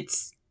 but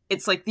it's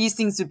like these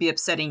things would be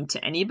upsetting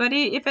to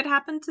anybody if it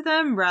happened to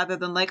them, rather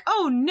than like,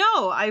 oh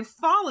no, I've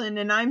fallen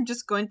and I'm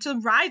just going to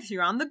writhe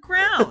here on the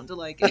ground.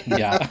 Like,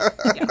 yeah.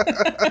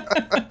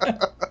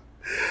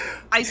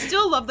 I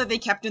still love that they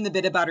kept in the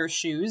bit about her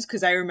shoes,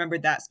 because I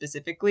remembered that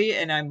specifically,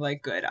 and I'm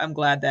like, good. I'm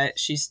glad that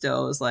she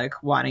still is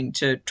like wanting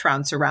to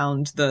trounce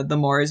around the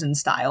moors in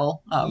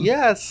style.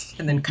 Yes.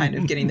 And then kind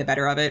of getting the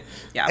better of it.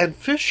 Yeah. And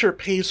Fisher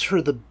pays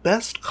her the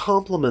best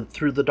compliment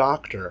through the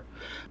Doctor,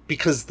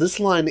 because this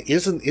line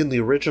isn't in the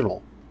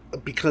original.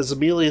 Because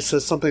Amelia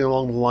says something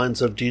along the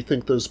lines of, do you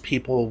think those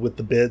people with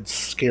the beds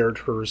scared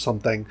her or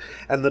something?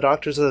 And the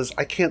Doctor says,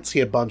 I can't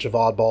see a bunch of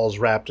oddballs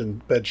wrapped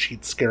in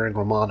bedsheets scaring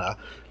Romana.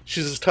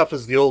 She's as tough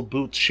as the old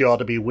boots she ought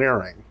to be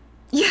wearing.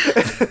 Yeah.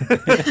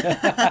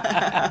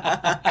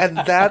 And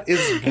that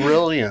is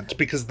brilliant,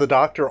 because the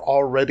Doctor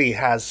already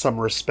has some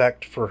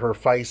respect for her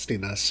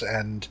feistiness.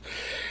 And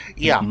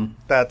yeah,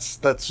 that's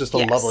just a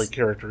lovely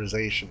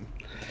characterization.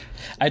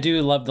 I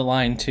do love the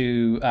line,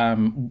 too,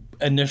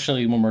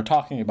 initially when we're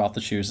talking about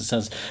the shoes. It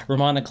says,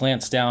 Romana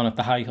glanced down at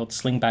the high-heeled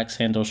slingback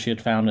sandals she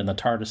had found in the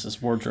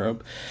TARDIS's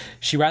wardrobe.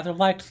 She rather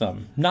liked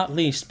them, not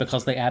least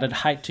because they added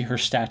height to her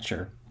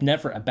stature.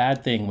 Never a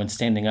bad thing when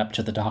standing up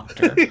to the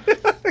Doctor.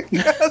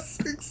 Yes,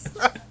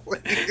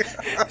 exactly.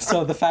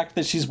 So the fact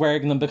that she's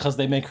wearing them because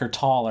they make her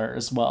taller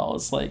as well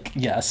is like,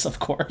 yes, of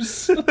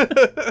course.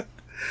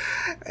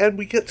 And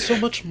we get so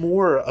much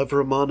more of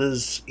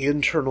Romana's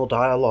internal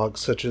dialogue,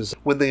 such as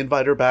when they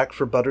invite her back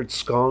for buttered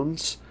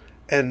scones,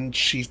 and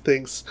she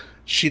thinks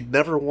she'd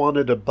never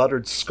wanted a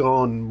buttered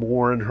scone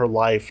more in her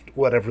life,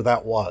 whatever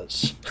that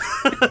was.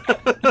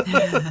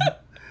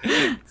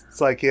 It's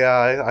It's like,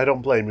 yeah, I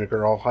don't blame you,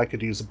 girl. I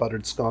could use a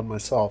buttered scone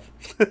myself.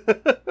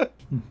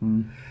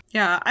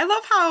 Yeah, I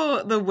love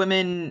how the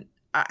women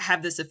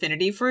have this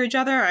affinity for each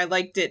other. I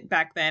liked it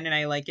back then and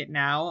I like it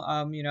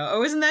now.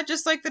 Isn't that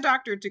just like the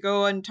Doctor to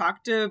go and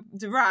talk to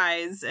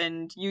Rise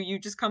and you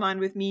just come on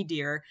with me,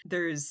 dear.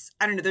 There's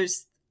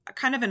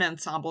kind of an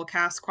ensemble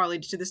cast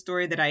quality to the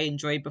story that I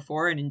enjoyed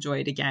before and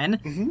enjoyed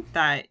again.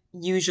 That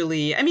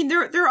usually, I mean,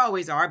 there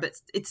always are, but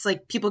it's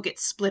like people get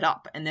split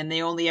up and then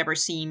they only ever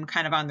seem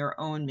kind of on their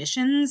own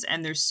missions.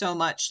 And there's so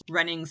much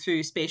running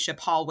through spaceship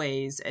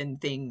hallways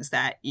and things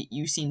that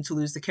you seem to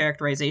lose the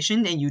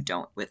characterization, and you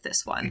don't with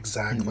this one.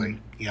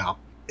 Exactly. Yeah.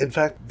 In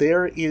fact,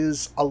 there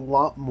is a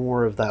lot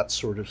more of that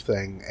sort of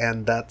thing,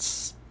 and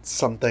that's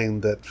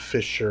something that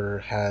Fisher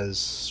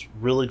has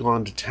really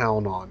gone to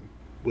town on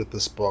with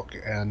this book,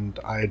 and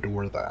I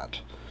adore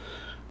that.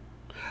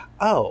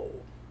 Oh,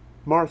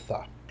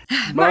 Martha.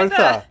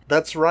 Martha!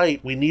 That's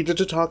right. We needed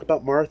to talk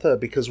about Martha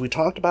because we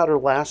talked about her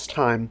last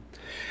time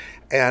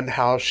and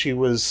how she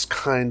was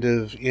kind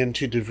of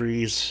into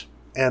DeVries,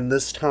 and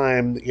this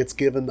time it's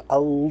given a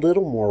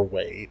little more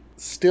weight.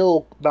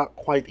 Still not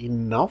quite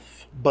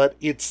enough, but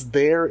it's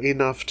there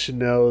enough to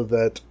know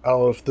that,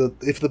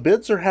 if the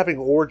Bids are having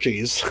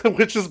orgies,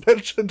 which is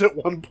mentioned at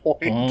one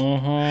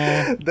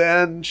point,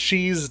 then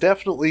she's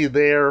definitely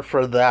there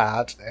for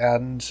that.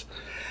 And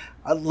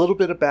a little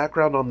bit of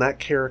background on that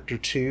character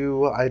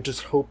too. I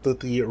just hope that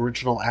the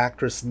original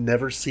actress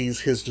never sees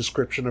his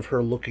description of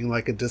her looking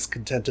like a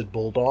discontented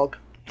bulldog.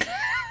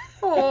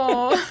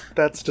 Oh,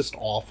 that's just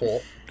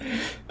awful.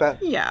 That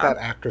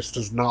actress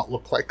does not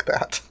look like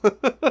that.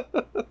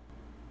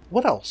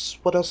 What else?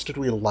 What else did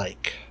we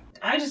like?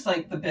 I just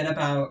like the bit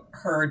about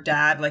her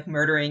dad like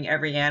murdering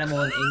every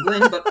animal in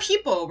England, but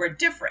people were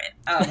different.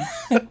 I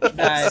don't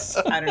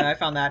know. I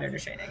found that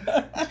entertaining.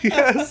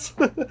 Yes,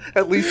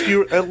 at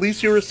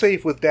least you were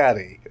safe with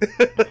Daddy.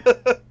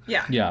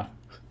 Yeah.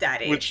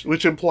 Daddy.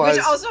 Which implies...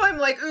 Which also I'm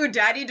like, ooh,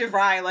 Daddy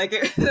DeVry. Like,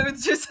 there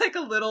was just like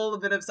a little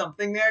bit of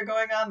something there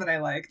going on that I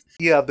liked.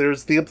 Yeah,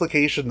 there's the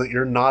implication that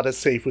you're not as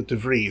safe with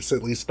DeVries,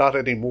 at least not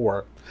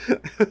anymore.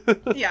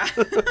 Yeah.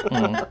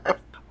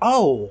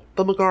 Oh,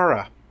 the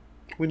Megara.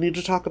 We need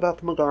to talk about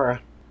the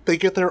Megara. They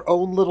get their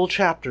own little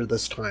chapter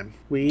this time.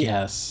 We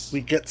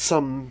get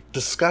some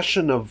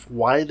discussion of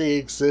why they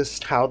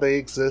exist, how they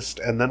exist,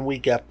 and then we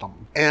get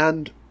them.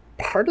 And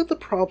part of the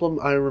problem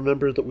I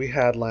remember that we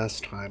had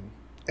last time,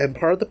 and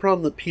part of the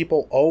problem that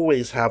people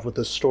always have with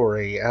this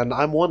story, and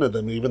I'm one of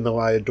them even though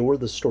I adore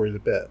the story to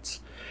bits,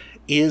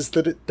 is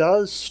that it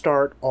does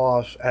start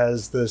off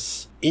as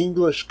this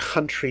English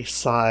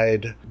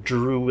countryside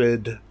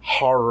druid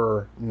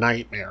horror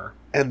nightmare.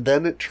 And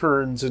then it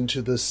turns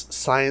into this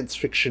science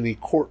fiction-y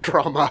court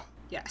drama.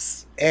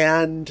 Yes.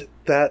 And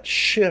that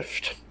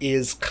shift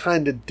is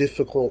kind of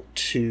difficult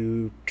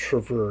to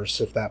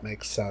traverse, if that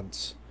makes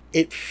sense.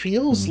 It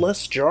feels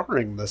less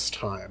jarring this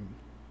time.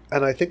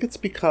 And I think it's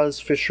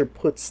because Fisher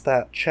puts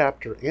that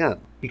chapter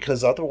in.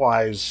 Because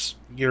otherwise,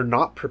 you're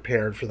not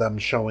prepared for them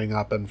showing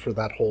up and for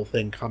that whole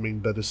thing coming.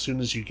 But as soon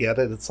as you get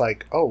it, it's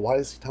like, oh, why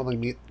is he telling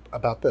me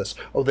about this?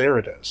 Oh, there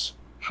it is.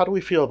 How do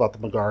we feel about the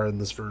Megara in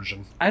this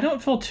version? I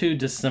don't feel too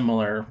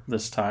dissimilar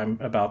this time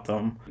about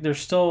them. They're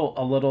still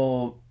a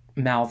little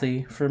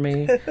mouthy for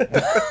me.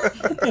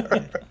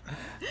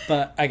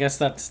 But I guess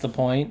that's the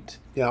point.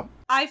 Yeah.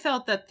 I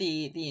felt that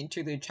the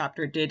interlude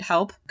chapter did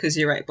help, because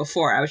you're right,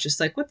 before I was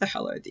just like, what the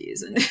hell are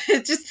these? And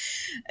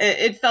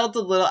it felt a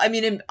little, I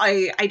mean,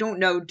 I don't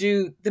know,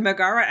 do the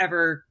Megara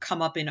ever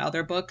come up in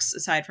other books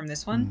aside from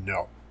this one?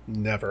 No,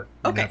 never.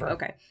 Okay, never.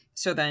 okay.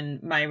 So then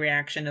my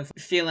reaction of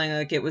feeling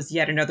like it was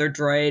yet another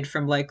droid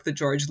from like the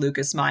George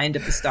Lucas mind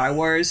of the Star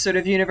Wars sort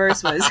of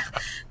universe was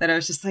that I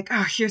was just like,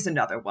 oh, here's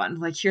another one.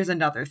 Like, here's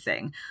another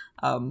thing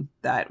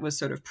that was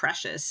sort of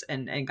precious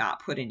and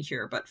got put in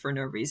here, but for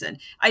no reason.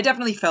 I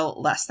definitely felt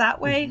less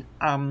that way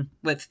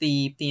with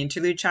the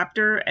interlude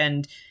chapter.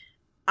 And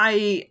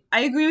I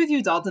agree with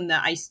you, Dalton,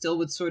 that I still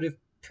would sort of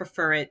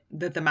prefer it,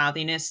 the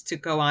mouthiness to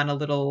go on a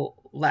little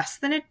less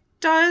than it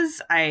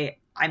does.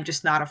 I'm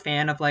just not a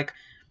fan of like,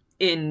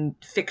 in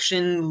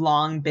fiction,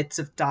 long bits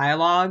of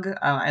dialogue.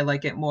 I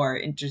like it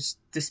more just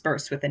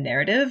dispersed with a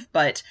narrative,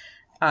 but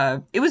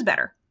it was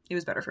better. It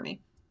was better for me.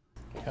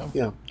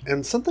 Yeah,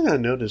 and something I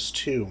noticed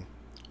too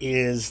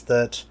is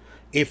that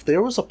if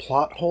there was a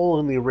plot hole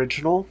in the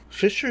original,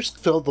 Fisher's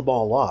filled them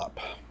all up.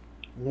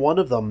 One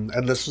of them,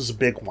 and this was a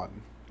big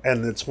one,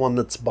 and it's one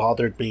that's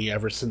bothered me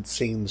ever since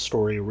seeing the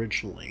story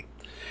originally,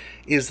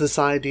 is this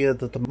idea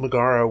that the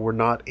Megara were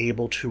not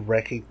able to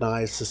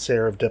recognize the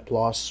Seraph of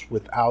Diplos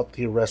without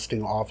the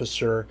arresting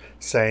officer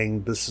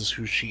saying this is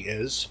who she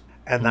is.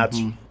 And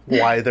that's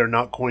why they're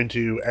not going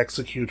to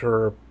execute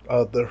her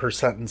her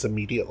sentence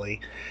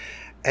immediately.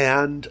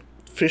 And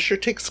Fisher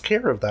takes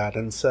care of that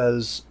and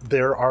says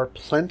there are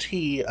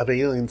plenty of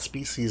alien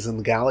species in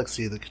the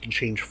galaxy that can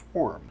change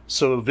form.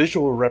 So a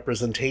visual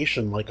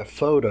representation like a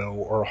photo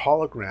or a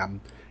hologram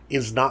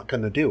is not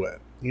going to do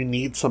it. You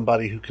need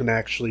somebody who can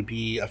actually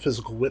be a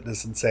physical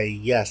witness and say,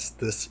 yes,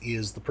 this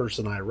is the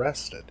person I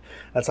arrested.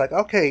 That's like,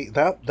 okay,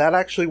 that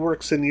actually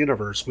works in the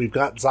universe. We've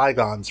got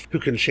Zygons who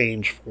can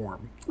change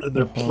form. And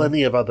there are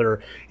plenty of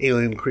other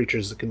alien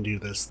creatures that can do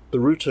this. The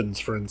Rutons,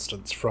 for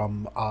instance,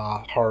 from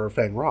Horror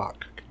Fang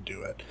Rock can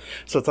do it.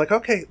 So it's like,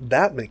 okay,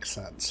 that makes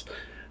sense.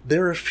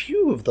 There are a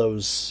few of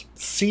those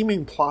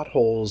seeming plot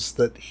holes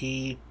that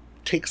he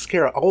takes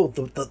care of. Oh,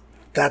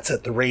 that's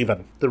it, the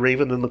Raven. The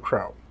Raven and the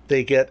Crow.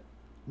 They get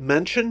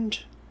mentioned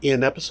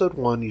in episode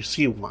 1, you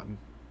see one.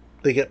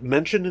 They get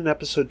mentioned in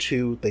episode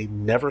 2, they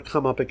never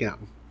come up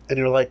again. And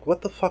you're like,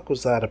 what the fuck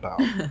was that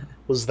about?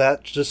 Was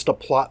that just a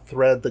plot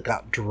thread that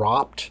got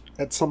dropped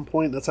at some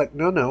point? That's like,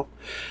 no,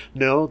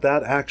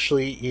 that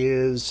actually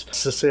is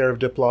Cessair of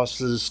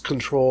Diplos'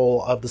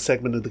 control of the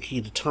segment of the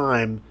Key to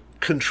Time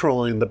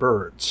controlling the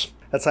birds.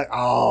 That's like,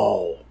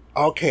 oh,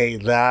 okay,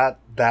 that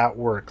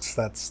works.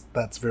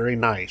 That's very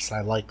nice.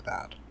 I like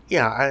that.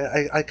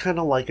 Yeah, I kind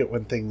of like it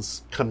when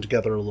things come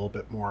together a little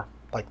bit more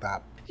like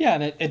that. Yeah,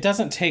 and it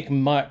doesn't take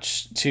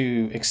much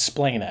to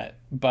explain it,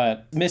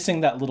 but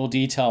missing that little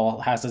detail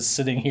has us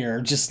sitting here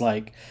just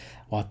like,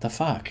 what the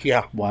fuck?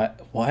 Yeah.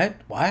 What?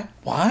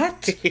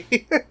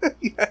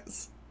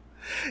 Yes.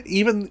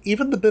 Even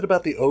the bit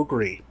about the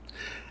Ogre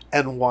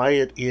and why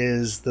it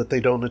is that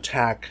they don't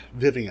attack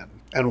Vivian.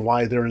 And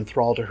why they're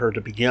enthralled to her to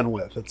begin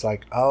with. It's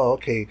like, oh,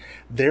 okay,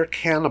 they're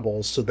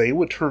cannibals, so they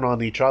would turn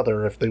on each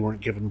other if they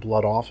weren't given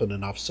blood often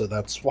enough, so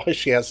that's why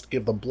she has to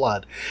give them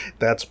blood.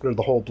 That's where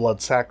the whole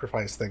blood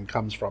sacrifice thing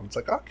comes from. It's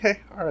like, okay,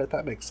 all right,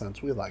 that makes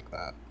sense. We like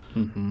that.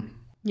 Mm-hmm.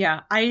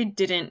 Yeah, I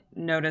didn't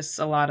notice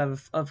a lot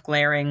of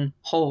glaring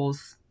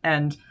holes.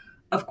 And,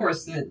 of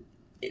course,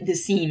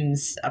 this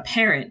seems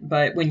apparent,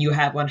 but when you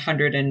have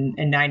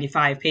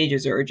 195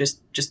 pages or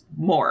just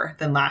more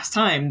than last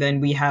time,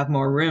 then we have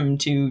more room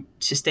to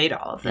state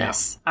all of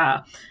this.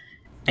 I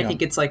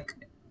think it's like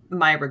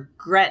my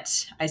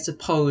regret, I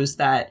suppose,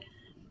 that,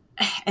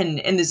 and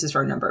this is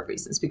for a number of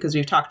reasons, because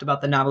we've talked about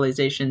the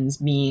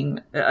novelizations being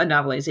a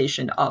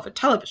novelization of a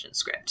television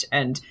script,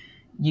 and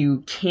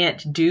you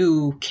can't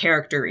do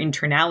character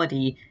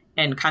internality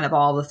and kind of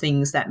all the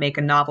things that make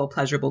a novel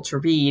pleasurable to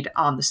read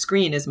on the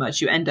screen as much.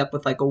 You end up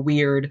with like a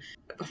weird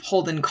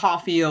Holden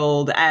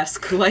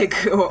Caulfield-esque, like,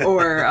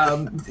 or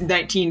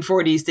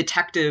 1940s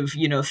detective,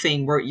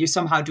 thing where you're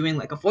somehow doing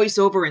like a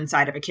voiceover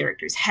inside of a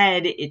character's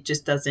head. It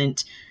just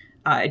doesn't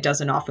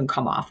often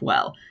come off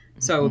well.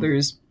 So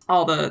there's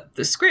all the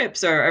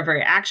scripts are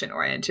very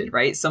action-oriented,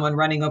 right? Someone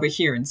running over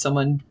here and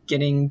someone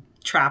getting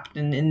trapped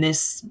in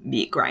this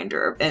meat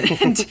grinder.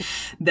 And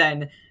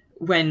then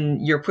when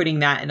you're putting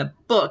that in a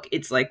book,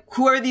 it's like,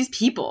 who are these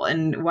people?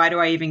 And why do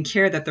I even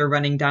care that they're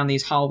running down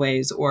these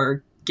hallways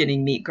or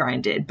getting meat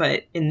grinded?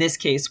 But in this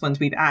case, once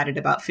we've added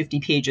about 50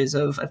 pages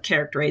of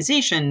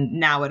characterization,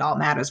 now it all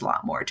matters a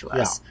lot more to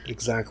us. Yeah,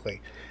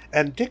 exactly.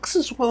 And Dix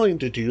is willing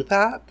to do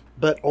that,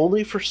 but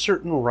only for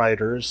certain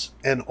writers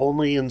and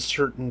only in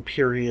certain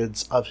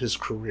periods of his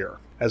career,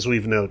 as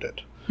we've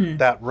noted.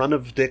 That run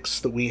of Dix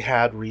that we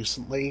had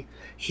recently,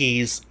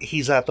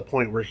 he's at the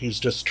point where he's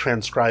just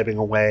transcribing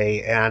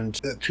away,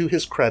 and to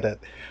his credit,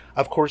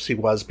 of course he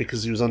was,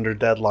 because he was under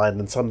deadline,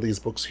 and some of these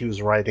books he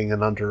was writing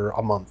in under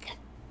a month,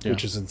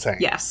 which is insane.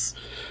 Yes.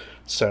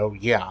 So,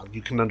 yeah,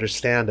 you can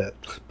understand it.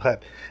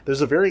 But there's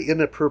a very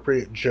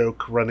inappropriate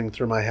joke running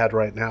through my head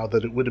right now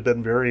that it would have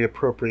been very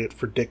appropriate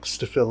for Dix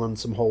to fill in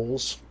some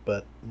holes,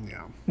 but,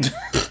 yeah.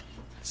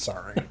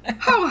 Sorry.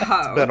 Ho-ho.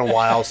 It's been a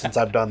while since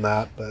I've done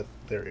that, but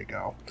there you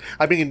go.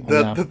 I mean,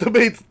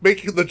 the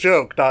making the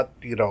joke, not,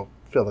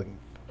 filling.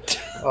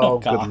 Oh,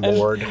 good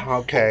Lord.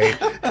 Okay.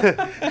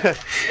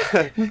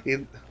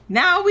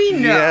 Now we know.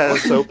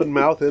 Yes, open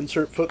mouth,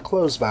 insert foot,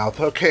 closed mouth.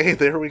 Okay,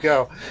 there we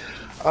go.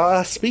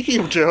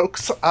 Speaking of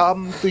jokes,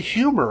 the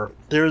humor.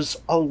 There's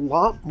a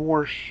lot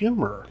more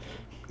humor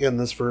in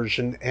this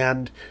version,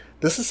 and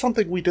this is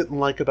something we didn't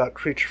like about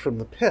Creature from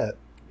the Pit,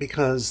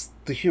 because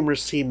the humor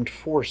seemed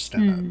forced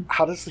in it.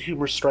 How does the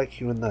humor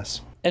strike you in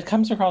this? It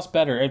comes across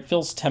better. It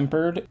feels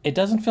tempered. It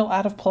doesn't feel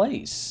out of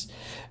place.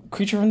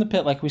 Creature from the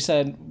Pit, like we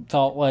said,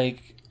 felt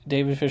like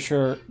David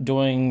Fisher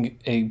doing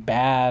a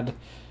bad...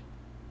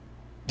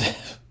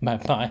 my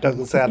mind.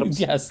 Douglas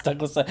Adams. Yes,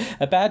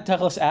 a bad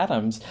Douglas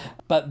Adams.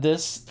 But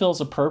this feels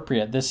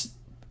appropriate. This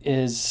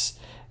is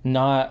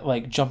not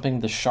like jumping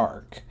the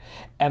shark.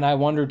 And I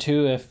wonder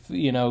too if,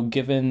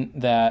 given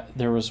that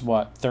there was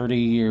 30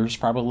 years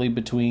probably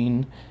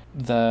between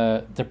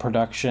the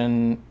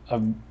production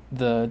of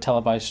the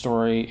televised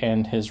story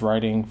and his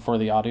writing for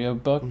the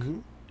audiobook,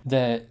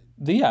 that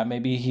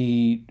maybe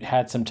he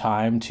had some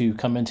time to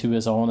come into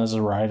his own as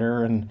a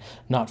writer and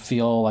not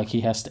feel like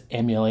he has to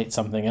emulate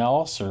something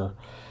else, or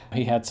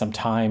he had some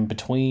time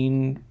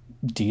between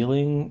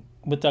dealing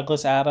with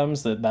Douglas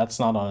Adams that's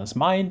not on his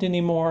mind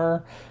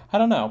anymore. I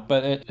don't know,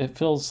 but it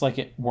feels like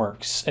it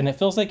works. And it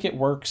feels like it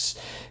works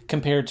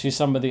compared to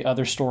some of the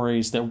other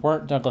stories that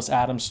weren't Douglas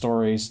Adams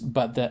stories,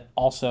 but that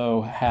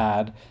also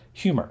had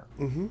humor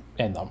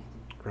in them.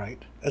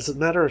 Right. As a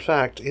matter of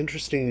fact,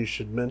 interesting you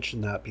should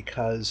mention that,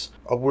 because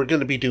we're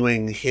going to be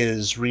doing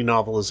his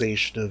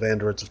renovelization of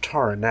Androids of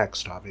Tara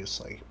next,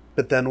 obviously.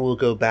 But then we'll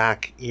go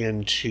back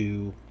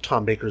into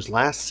Tom Baker's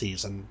last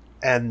season,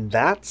 and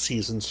that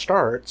season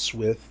starts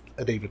with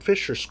a David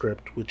Fisher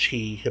script, which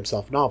he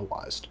himself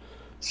novelized.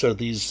 So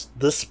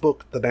this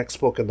book, the next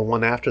book, and the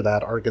one after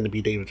that are going to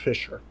be David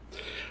Fisher.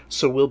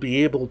 So we'll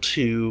be able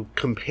to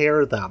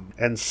compare them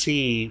and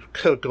see,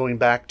 going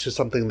back to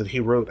something that he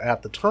wrote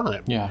at the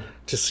time,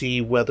 to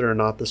see whether or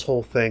not this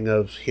whole thing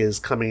of his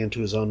coming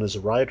into his own as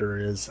a writer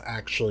is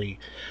actually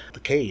the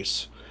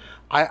case.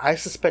 I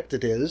suspect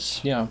it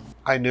is. Yeah.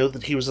 I know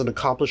that he was an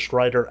accomplished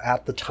writer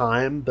at the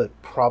time, but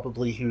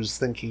probably he was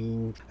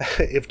thinking,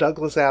 if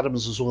Douglas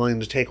Adams was willing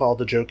to take all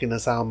the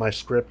jokiness out of my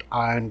script,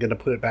 I'm going to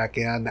put it back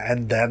in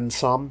and then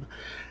some.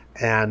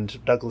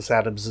 And Douglas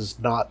Adams is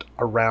not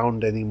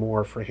around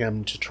anymore for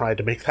him to try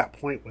to make that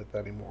point with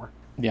anymore.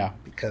 Yeah.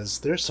 Because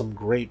there's some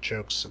great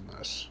jokes in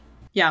this.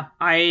 Yeah,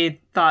 I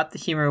thought the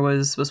humor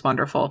was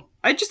wonderful.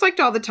 I just liked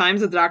all the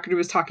times that the Doctor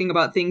was talking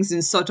about things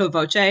in sotto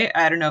voce.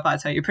 I don't know if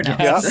that's how you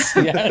pronounce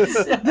it. Yes.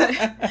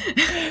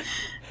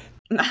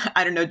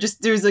 I don't know,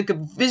 just there's like a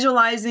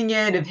visualizing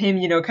it of him,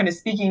 kind of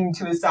speaking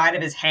to his side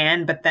of his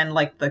hand, but then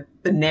like the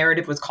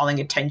narrative was calling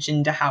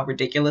attention to how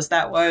ridiculous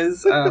that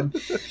was.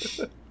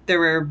 There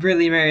were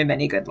really very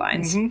many good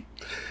lines. Mm-hmm.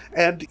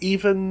 And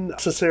even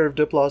Cesare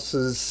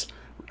Diplos'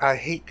 I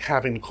hate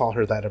having to call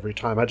her that every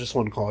time. I just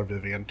want to call her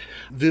Vivian.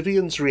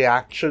 Vivian's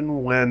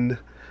reaction when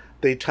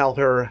they tell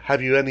her,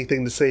 have you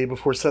anything to say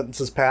before sentence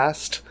is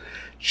passed?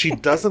 She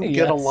doesn't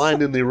get a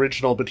line in the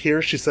original, but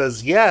here she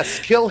says, yes,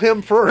 kill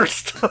him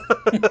first.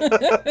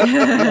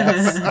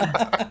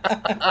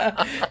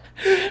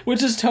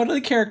 Which is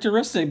totally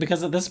characteristic,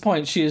 because at this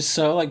point she is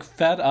so like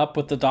fed up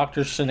with the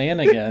Doctor's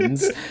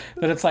shenanigans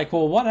that it's like,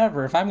 well,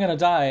 whatever. If I'm going to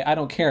die, I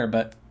don't care,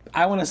 but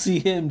I want to see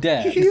him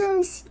dead.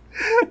 Yes.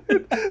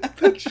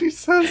 Then she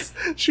says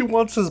she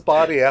wants his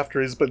body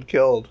after he's been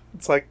killed.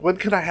 It's like, when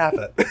can I have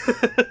it?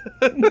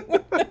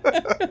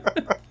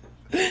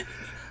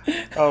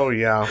 Oh,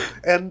 yeah.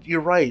 And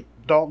you're right,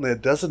 Dalton,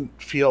 it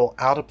doesn't feel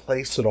out of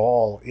place at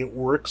all. It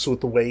works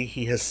with the way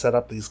he has set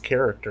up these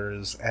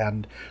characters,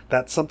 and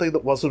that's something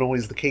that wasn't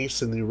always the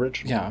case in the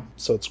original. Yeah.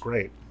 So it's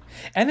great.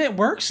 And it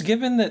works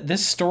given that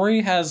this story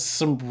has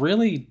some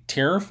really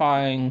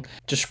terrifying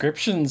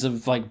descriptions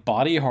of like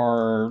body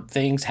horror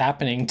things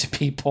happening to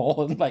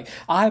people, and like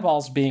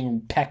eyeballs being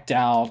pecked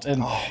out,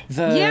 and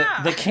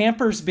the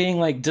campers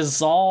being like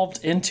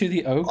dissolved into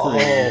the ogre.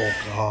 Oh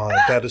god,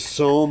 that is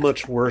so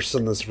much worse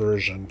in this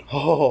version.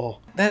 Oh,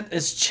 that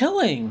is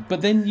chilling.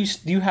 But then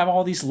you have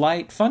all these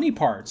light funny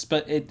parts,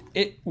 but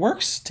it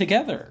works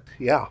together.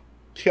 Yeah,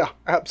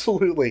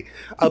 absolutely.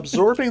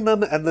 Absorbing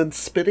them and then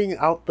spitting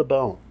out the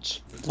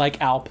bones.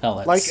 Like owl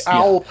pellets.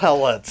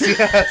 Pellets,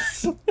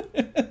 yes.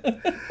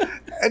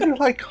 And you're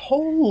like,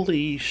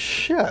 holy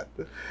shit.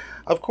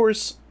 Of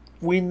course,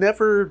 we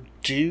never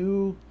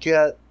do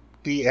get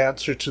the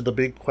answer to the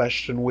big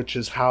question, which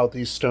is how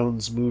these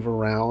stones move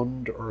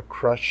around or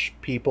crush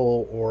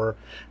people, or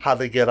how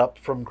they get up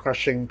from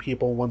crushing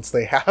people once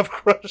they have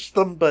crushed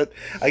them. But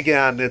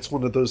again, it's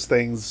one of those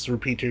things,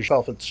 repeat to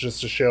yourself, it's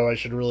just a show, I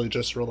should really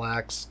just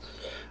relax.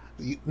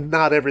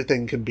 Not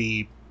everything can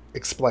be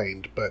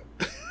explained, but...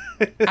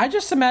 I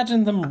just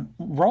imagine them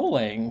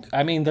rolling.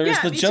 I mean, there's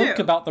the joke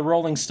about the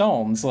Rolling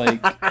Stones,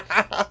 like...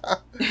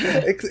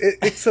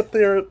 Except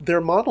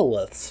they're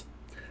monoliths.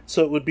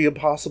 So it would be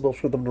impossible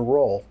for them to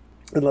roll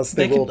unless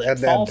they rolled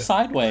end-to-end. Fall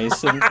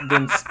sideways and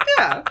then...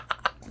 Yeah.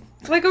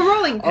 Like a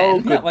rolling pin.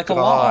 Oh, good like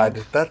God. A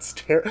log.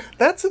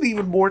 That's an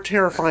even more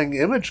terrifying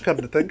image, come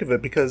to think of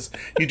it, because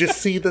you just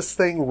see this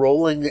thing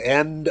rolling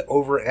end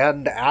over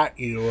end at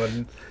you,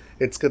 and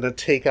it's going to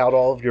take out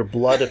all of your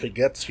blood if it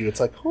gets you.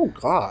 It's like, oh,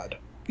 God.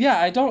 Yeah,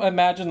 I don't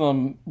imagine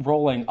them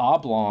rolling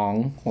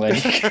oblong,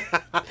 like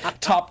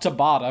top to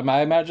bottom.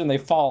 I imagine they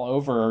fall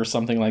over or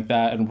something like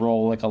that and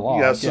roll like a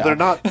log. Yeah, so they're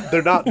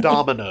not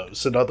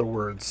dominoes, in other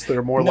words.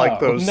 They're more like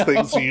those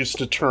things you used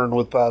to turn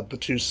with the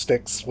two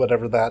sticks,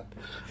 whatever that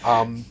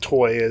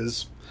toy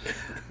is.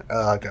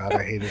 Oh, God,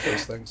 I hated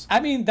those things. I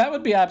mean, that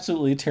would be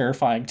absolutely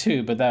terrifying,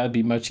 too, but that would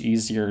be much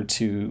easier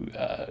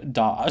to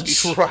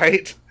dodge.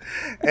 Right.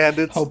 And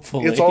it's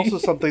Hopefully. It's also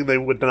something they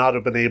would not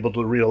have been able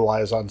to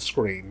realize on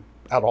screen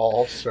at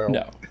all. So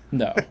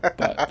No,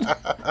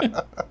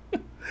 but...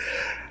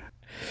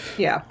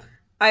 Yeah.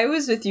 I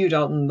was with you,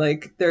 Dalton.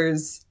 Like,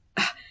 there's...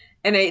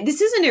 And this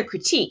isn't a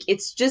critique.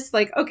 It's just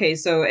like, okay,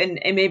 so, and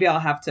maybe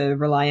I'll have to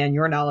rely on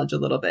your knowledge a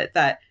little bit,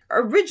 that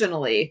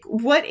originally,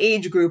 what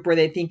age group were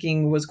they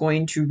thinking was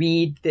going to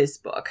read this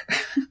book?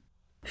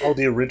 Oh,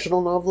 the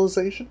original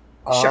novelization?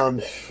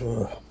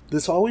 Sure.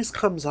 This always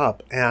comes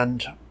up,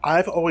 and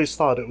I've always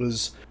thought it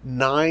was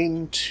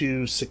 9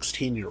 to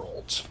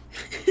 16-year-olds.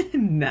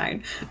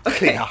 9.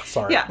 Okay. Yeah,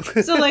 sorry. Yeah.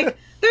 So, like,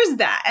 there's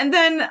that. And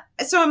then,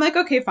 so I'm like,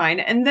 okay, fine.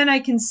 And then I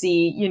can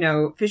see, you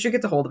know, Fisher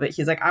gets a hold of it.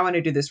 He's like, I want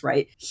to do this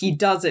right. He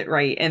does it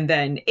right and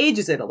then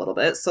ages it a little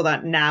bit so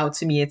that now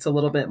to me, it's a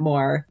little bit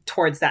more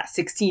towards that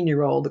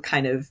 16-year-old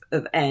kind of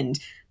end.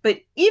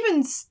 But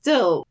even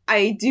still,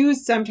 I do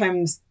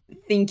sometimes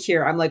think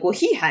here, I'm like, well,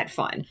 he had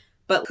fun.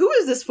 But who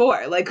is this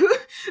for? Like,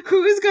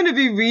 who is going to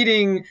be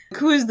reading,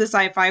 who is the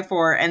sci-fi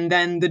for? And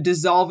then the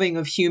dissolving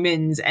of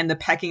humans and the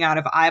pecking out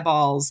of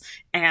eyeballs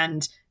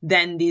and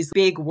then these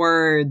big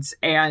words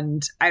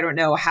and, I don't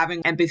know,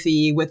 having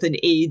empathy with an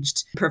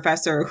aged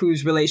professor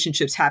whose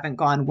relationships haven't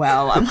gone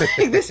well. I'm like,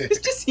 this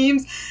just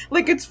seems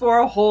like it's for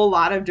a whole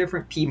lot of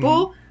different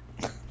people.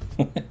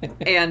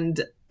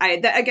 And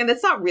again,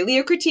 that's not really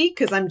a critique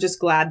because I'm just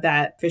glad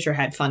that Fisher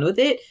had fun with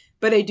it.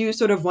 But I do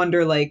sort of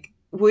wonder, like,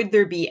 would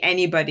there be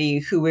anybody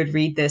who would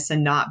read this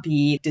and not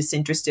be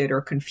disinterested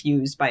or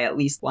confused by at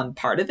least one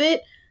part of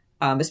it,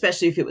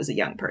 especially if it was a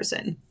young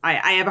person?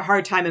 I have a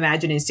hard time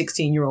imagining a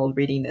 16-year-old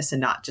reading this and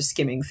not just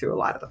skimming through a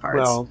lot of the parts.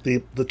 Well,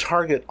 the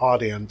target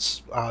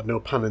audience, no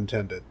pun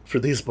intended, for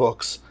these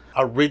books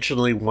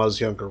originally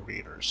was younger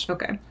readers.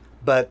 Okay.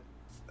 But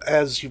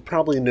as you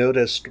probably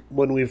noticed,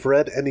 when we've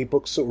read any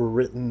books that were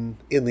written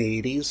in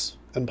the 80s,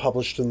 and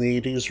published in the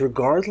 80s,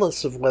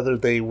 regardless of whether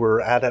they were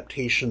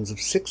adaptations of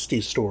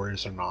 60s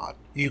stories or not,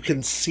 you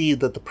can see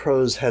that the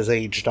prose has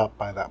aged up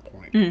by that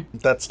point.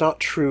 That's not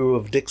true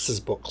of Dix's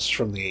books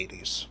from the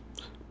 80s,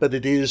 but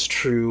it is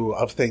true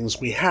of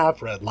things we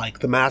have read, like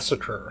The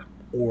Massacre,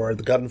 or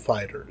The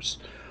Gunfighters,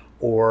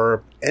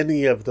 or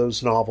any of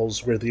those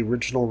novels where the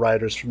original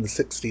writers from the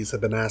 60s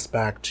have been asked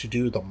back to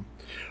do them,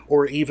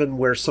 or even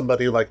where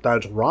somebody like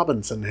Nigel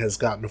Robinson has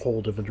gotten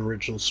hold of an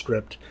original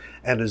script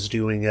and is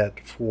doing it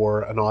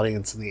for an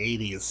audience in the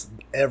 80s.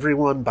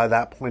 Everyone by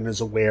that point is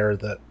aware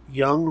that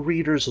young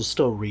readers will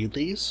still read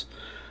these.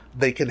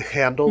 They can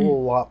handle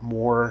a lot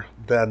more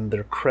than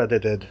they're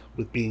credited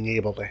with being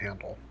able to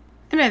handle.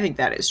 And I think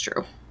that is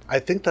true. I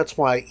think that's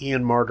why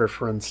Ian Marter,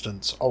 for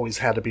instance, always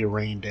had to be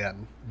reined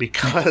in,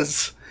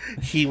 because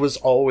he was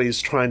always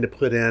trying to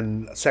put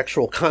in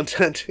sexual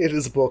content in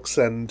his books,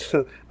 and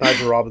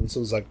Nigel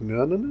Robinson was like,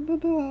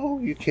 no,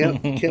 you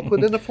can't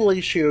put in a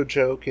fellatio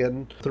joke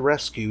in The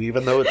Rescue,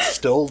 even though it's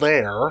still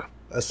there,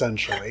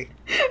 essentially.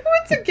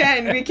 Once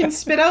again, we can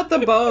spit out the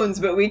bones,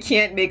 but we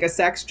can't make a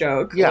sex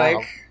joke. Yeah.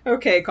 Like,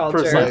 okay, culture.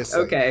 Precisely.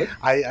 Okay.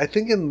 I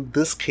think in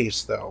this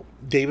case, though,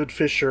 David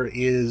Fisher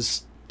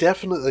is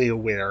definitely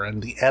aware,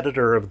 and the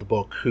editor of the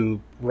book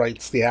who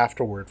writes the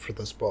afterword for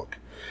this book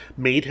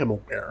made him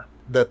aware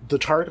that the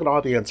target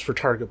audience for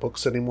target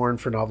books anymore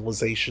and for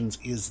novelizations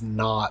is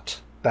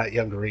not that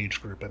younger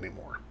age group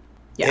anymore.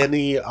 Yeah.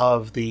 Any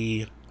of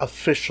the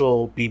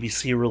official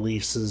BBC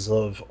releases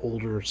of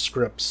older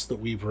scripts that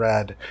we've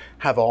read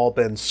have all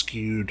been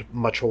skewed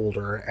much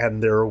older,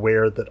 and they're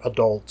aware that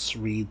adults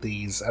read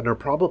these and are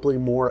probably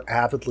more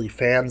avidly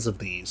fans of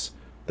these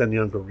than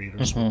younger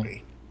readers will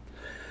be.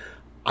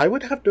 I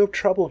would have no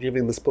trouble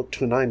giving this book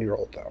to a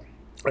 9-year-old, though.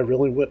 I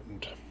really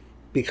wouldn't.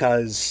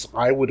 Because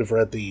I would have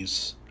read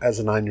these as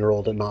a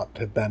 9-year-old and not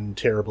have been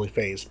terribly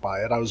fazed by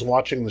it. I was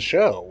watching the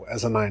show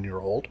as a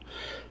 9-year-old,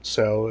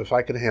 so if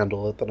I could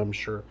handle it, then I'm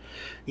sure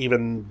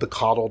even the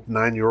coddled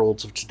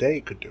 9-year-olds of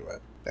today could do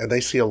it. And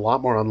they see a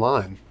lot more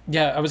online.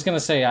 Yeah, I was going to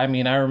say, I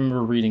mean, I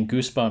remember reading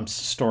Goosebumps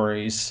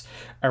stories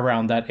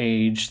around that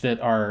age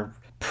that are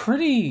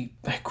pretty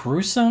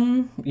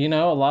gruesome. You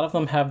know, a lot of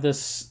them have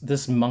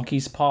this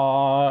monkey's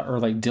paw or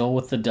like deal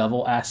with the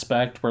devil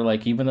aspect where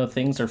like even though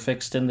things are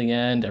fixed in the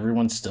end,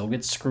 everyone still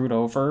gets screwed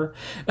over.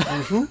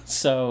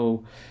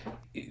 So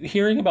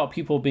hearing about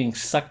people being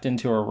sucked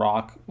into a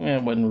rock,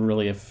 it wouldn't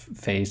really have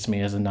fazed me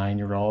as a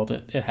 9-year-old.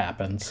 It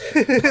happens.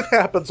 It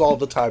happens all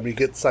the time. You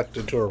get sucked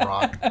into a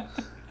rock.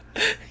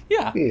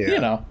 Yeah, you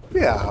know.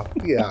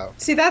 Yeah.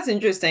 See, that's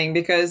interesting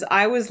because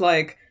I was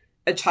like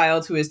a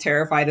child who is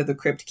terrified of the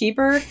Crypt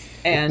Keeper,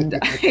 and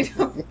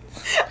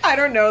I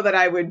don't know that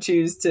I would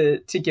choose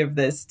to give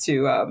this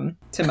to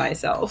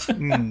myself.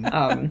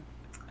 Maybe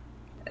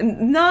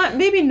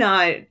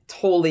not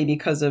totally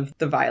because of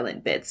the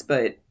violent bits,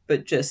 but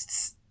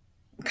just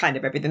kind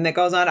of everything that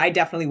goes on. I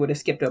definitely would have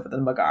skipped over the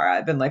Megara.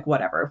 I've been like,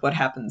 whatever, what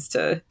happens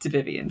to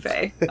Vivian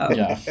Faye? I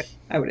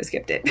would have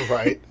skipped it.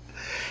 Right.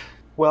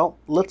 Well,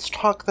 let's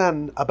talk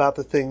then about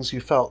the things you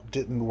felt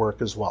didn't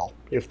work as well,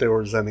 if there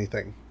was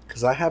anything.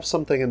 Because I have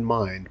something in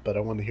mind, but I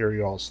want to hear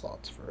y'all's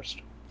thoughts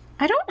first.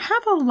 I don't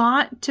have a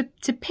lot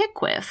to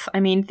pick with. I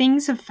mean,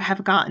 things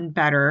have gotten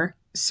better.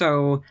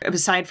 So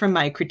aside from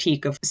my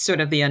critique of sort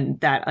of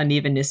that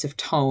unevenness of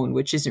tone,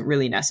 which isn't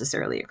really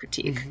necessarily a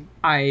critique,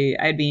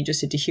 I'd be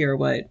interested to hear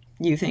what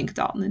you think,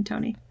 Dalton and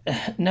Tony.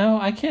 No,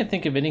 I can't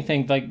think of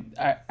anything. Like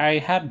I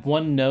had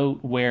one note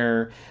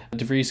where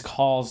DeVries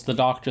calls the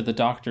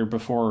doctor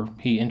before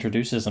he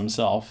introduces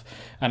himself,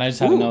 and I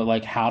just had a note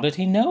like, how did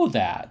he know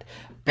that?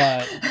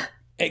 But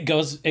it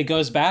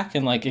goes back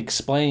and like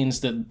explains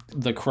that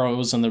the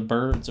crows and the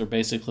birds are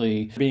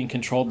basically being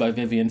controlled by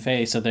Vivian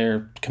Faye, so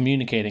they're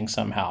communicating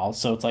somehow.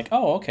 So it's like,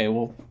 oh, okay,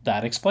 well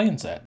that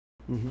explains it.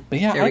 But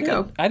yeah, There we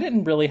go. I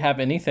didn't really have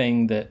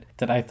anything that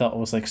I thought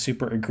was like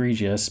super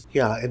egregious.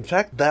 Yeah, in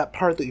fact, that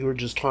part that you were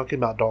just talking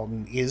about,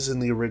 Dalton, is in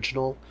the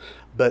original,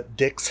 but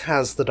Dix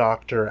has the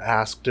Doctor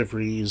ask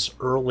DeVries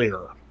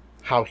earlier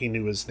how he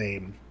knew his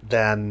name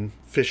than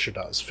Fisher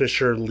does.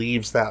 Fisher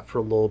leaves that for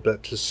a little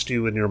bit to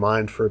stew in your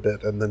mind for a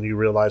bit, and then you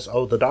realize,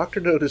 oh, the Doctor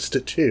noticed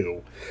it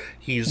too.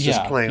 He's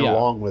just playing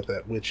along with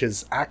it, which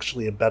is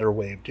actually a better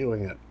way of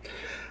doing it.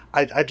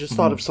 I just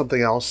thought of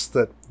something else,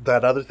 that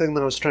other thing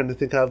that I was trying to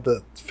think of,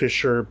 that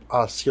Fisher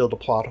sealed a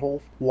plot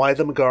hole. Why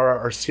the Megara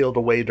are sealed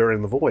away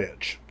during the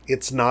voyage.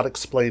 It's not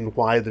explained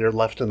why they're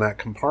left in that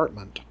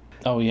compartment.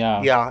 Oh,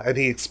 yeah. Yeah, and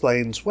he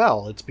explains,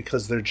 well, it's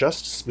because they're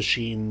justice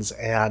machines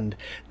and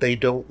they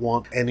don't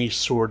want any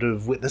sort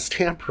of witness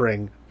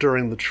tampering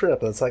during the trip.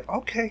 And it's like,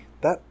 okay,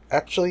 that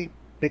actually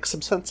makes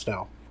some sense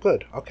now.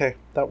 Good, okay,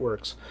 that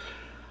works.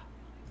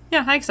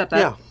 Yeah, I accept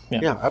that.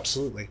 Yeah,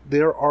 absolutely.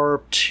 There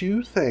are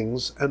two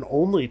things, and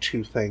only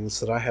two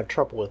things, that I have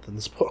trouble with in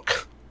this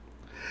book.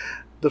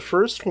 The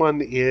first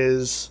one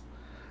is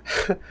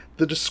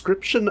the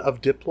description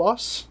of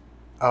Diplos.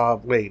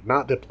 Wait,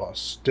 not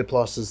Diplos.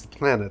 Diplos is the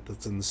planet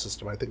that's in the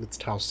system. I think it's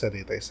Tau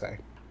Ceti, they say.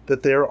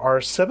 That there are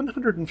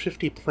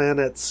 750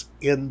 planets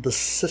in the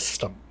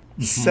system.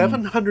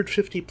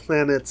 750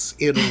 planets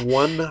in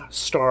one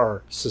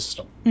star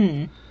system.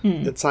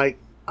 It's like,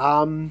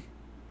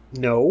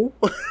 no.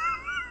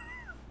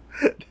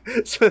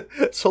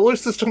 Solar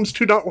systems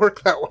do not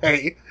work that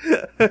way.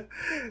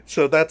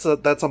 So that's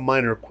a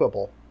minor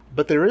quibble.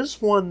 But there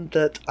is one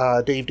that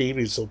Dave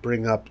Davies will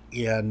bring up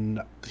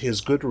in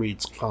his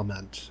Goodreads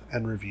comment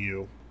and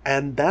review,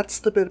 and that's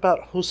the bit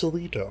about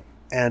Joselito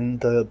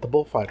and the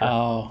bullfighter.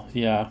 Oh,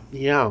 yeah.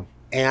 Yeah,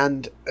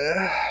 and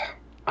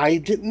I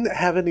didn't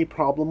have any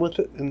problem with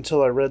it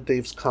until I read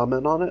Dave's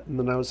comment on it, and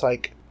then I was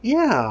like,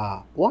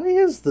 yeah, why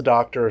is the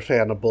Doctor a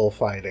fan of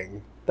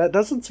bullfighting? That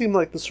doesn't seem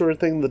like the sort of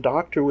thing the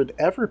Doctor would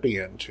ever be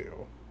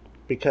into,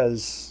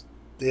 because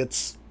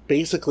it's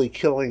basically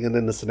killing an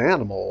innocent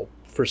animal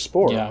for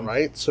sport,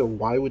 right? So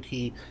why would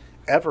he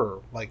ever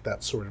like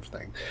that sort of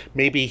thing?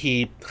 Maybe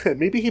he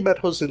met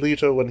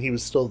Joselito when he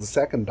was still the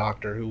second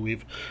Doctor, who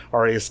we've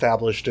already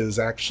established is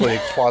actually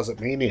a closet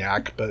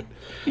maniac, but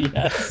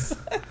yes,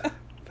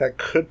 that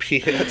could be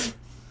it.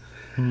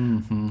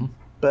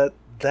 But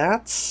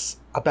that's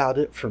about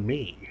it for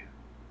me.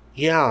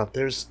 Yeah,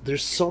 there's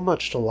so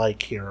much to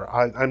like here.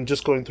 I'm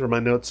just going through my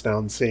notes now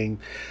and seeing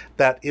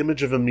that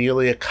image of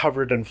Amelia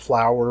covered in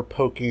flour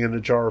poking in a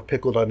jar of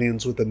pickled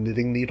onions with a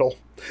knitting needle.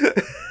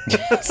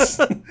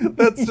 Yes.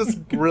 That's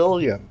just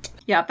brilliant.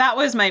 Yeah, that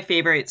was my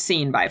favorite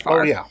scene by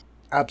far. Oh, yeah,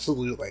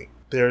 absolutely.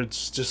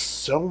 There's just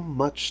so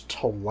much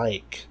to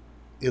like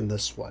in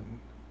this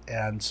one.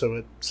 And so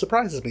it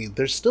surprises me.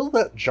 There's still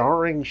that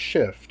jarring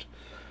shift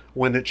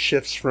when it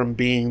shifts from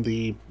being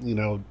the,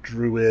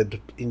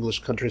 druid English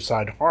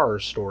countryside horror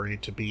story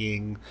to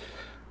being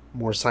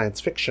more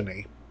science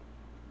fiction-y.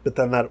 But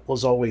then that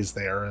was always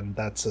there, and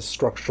that's a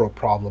structural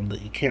problem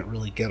that you can't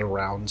really get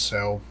around,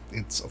 so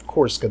it's, of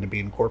course, going to be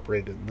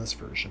incorporated in this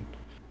version.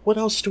 What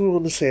else do we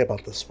want to say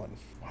about this one?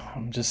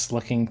 I'm just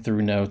looking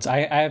through notes.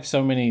 I have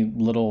so many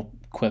little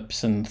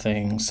quips and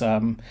things.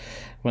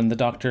 When the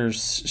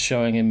Doctor's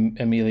showing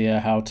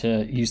Amelia how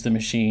to use the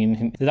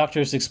machine, the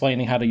Doctor's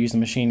explaining how to use the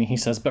machine, and he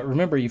says, but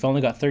remember, you've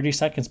only got 30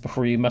 seconds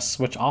before you must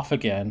switch off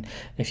again.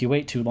 If you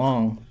wait too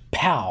long,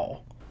 pow.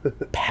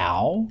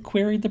 Pow?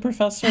 Queried the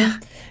Professor.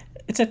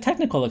 It's a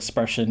technical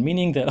expression,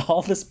 meaning that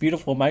all this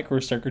beautiful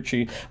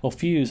microcircuitry will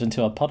fuse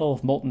into a puddle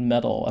of molten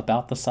metal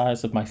about the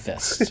size of my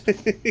fist.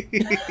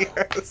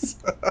 Yes.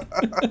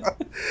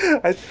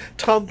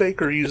 Tom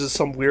Baker uses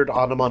some weird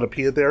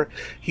onomatopoeia there.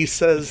 He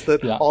says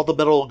that all the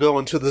metal will go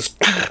into this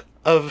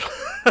of...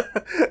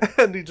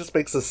 and he just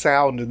makes a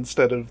sound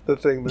instead of the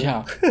thing that...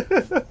 Yeah.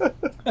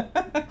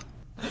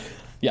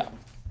 Yeah.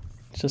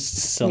 Just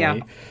silly. Yeah.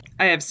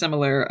 I have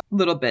similar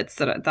little bits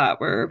that I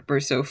thought were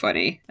so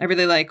funny. I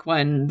really like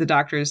when the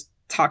Doctor's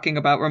talking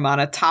about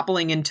Romana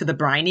toppling into the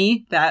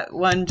briny. That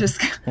one just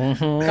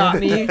got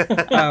me.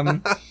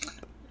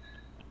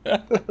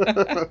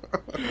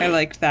 I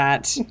liked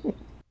that.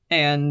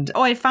 And,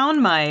 I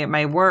found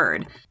my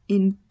word.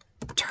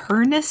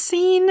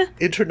 Internecine?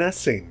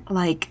 Internecine.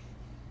 Like,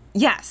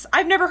 yes,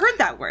 I've never heard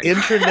that word.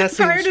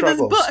 Internecine prior struggles,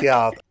 to this book.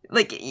 yeah.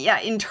 Like,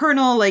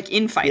 internal,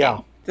 infighting.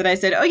 Yeah. That I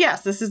said, oh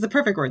yes, this is the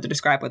perfect word to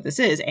describe what this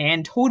is,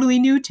 and totally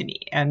new to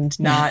me, and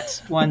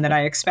not one that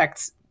I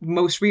expect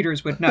most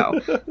readers would know,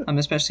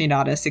 especially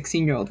not a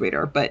 16-year-old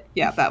reader. But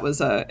yeah, that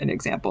was an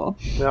example.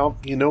 Well,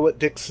 you know what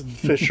Dix and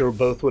Fisher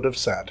both would have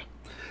said?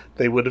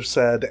 They would have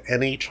said,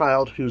 any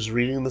child who's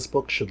reading this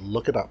book should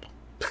look it up.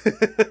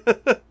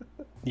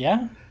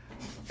 Yeah.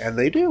 And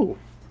they do,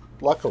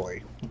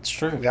 luckily. It's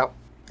true. Yep.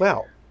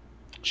 Well,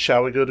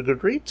 shall we go to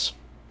Goodreads?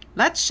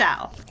 Let's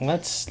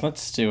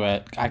do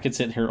it. I could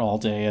sit here all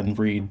day and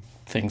read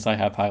things I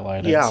have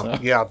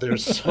highlighted. Yeah,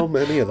 there's so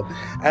many of them.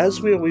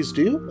 As we always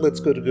do, let's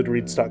go to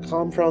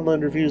goodreads.com for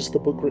online reviews of the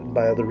book written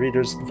by other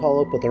readers and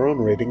follow up with our own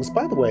ratings.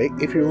 By the way,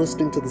 if you're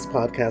listening to this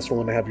podcast and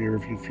want to have your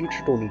review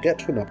featured when you get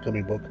to an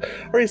upcoming book,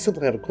 or you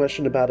simply have a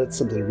question about it,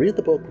 simply read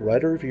the book,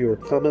 write a review, or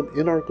comment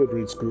in our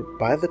Goodreads group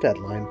by the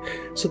deadline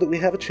so that we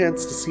have a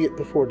chance to see it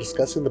before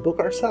discussing the book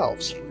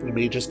ourselves. We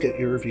may just get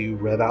your review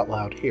read out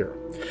loud here.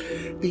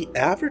 The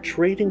average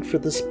rating for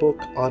this book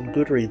on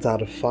Goodreads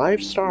out of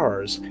 5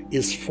 stars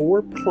is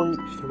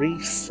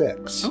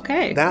 4.36.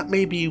 Okay. That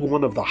may be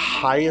one of the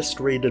highest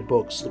rated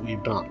books that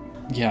we've done.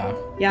 Yeah.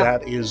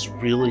 That is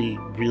really,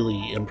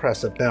 really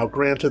impressive. Now,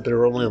 granted, there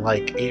are only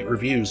like 8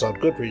 reviews on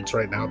Goodreads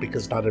right now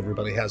because not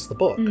everybody has the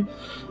book.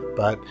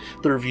 But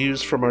the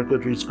reviews from our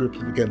Goodreads group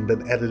have again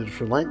been edited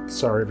for length.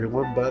 Sorry,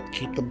 everyone, but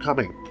keep them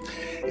coming.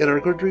 In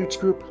our Goodreads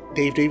group,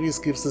 Dave Davies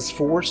gives this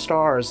 4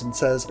 stars and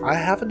says, I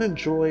haven't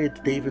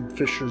enjoyed David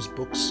Fisher's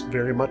books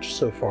very much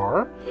so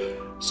far,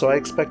 so I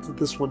expected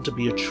this one to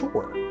be a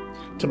chore.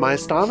 To my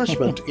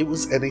astonishment, it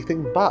was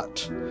anything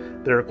but.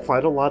 There are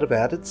quite a lot of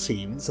added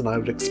scenes, and I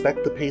would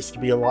expect the pace to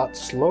be a lot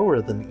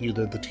slower than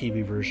either the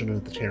TV version or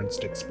the Terrance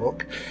Dicks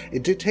book.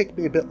 It did take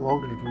me a bit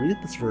longer to read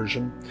this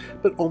version,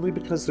 but only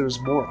because there's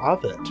more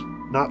of it,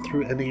 not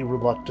through any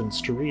reluctance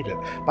to read it.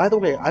 By the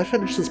way, I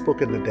finished this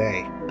book in a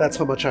day. That's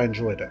how much I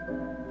enjoyed it.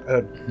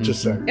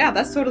 Just saying. Yeah,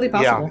 that's totally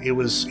possible. Yeah, it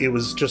was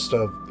just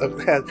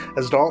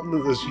as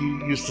Dalton, as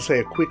you used to say,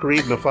 a quick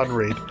read and a fun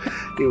read.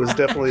 It was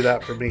definitely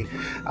that for me.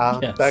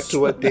 Yes. Back to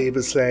what Dave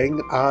is saying,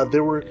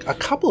 there were a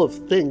couple of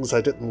things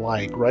I didn't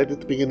like. Right at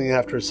the beginning,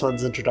 after his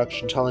son's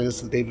introduction telling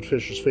us that David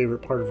Fisher's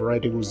favorite part of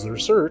writing was the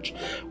research,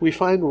 we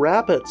find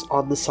rabbits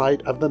on the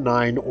site of the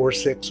 9 or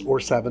 6 or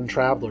 7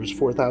 travelers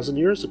 4,000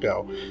 years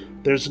ago.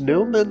 There's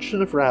no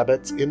mention of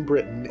rabbits in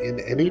Britain in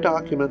any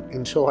document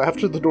until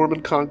after the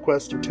Norman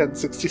conquest of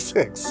 1066.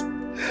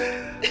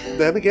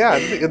 Then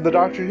again, in the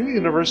Doctor Who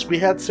universe, we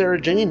had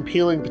Sarah Jane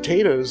peeling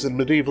potatoes in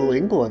medieval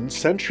England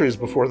centuries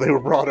before they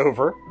were brought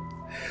over.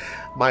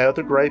 My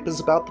other gripe is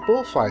about the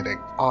bullfighting.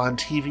 On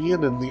TV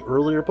and in the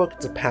earlier book,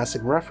 it's a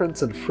passing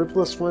reference and a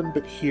frivolous one,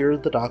 but here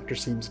the Doctor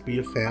seems to be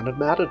a fan of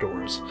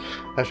matadors.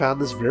 I found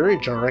this very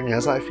jarring,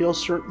 as I feel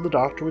certain the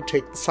Doctor would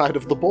take the side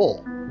of the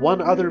bull.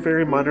 One other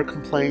very minor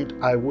complaint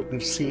I wouldn't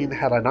have seen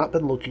had I not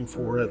been looking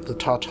for it, the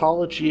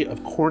tautology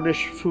of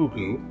Cornish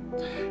fugu,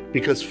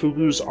 because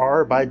fugus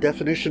are, by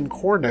definition,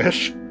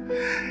 Cornish,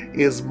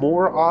 is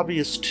more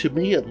obvious to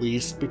me at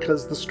least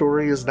because the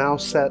story is now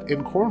set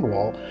in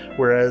Cornwall,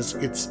 whereas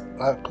its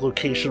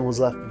location was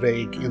left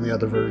vague in the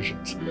other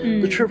versions.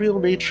 The trivial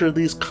nature of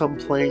these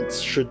complaints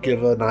should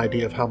give an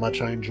idea of how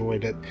much I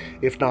enjoyed it.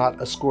 If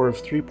not, a score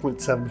of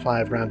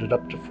 3.75 rounded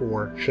up to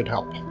 4 should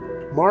help.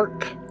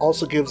 Mark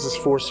also gives us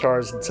 4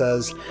 stars and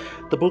says,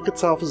 the book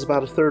itself is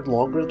about a third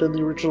longer than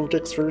the original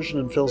Dicks version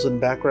and fills in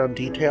background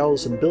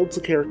details and builds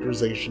the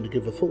characterization to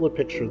give a fuller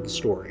picture of the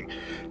story.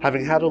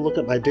 Having had a look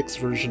at my Dicks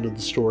version of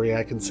the story,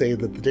 I can say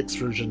that the Dicks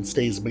version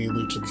stays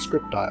mainly to the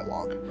script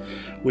dialogue.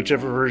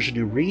 Whichever version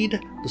you read,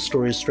 the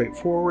story is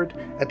straightforward,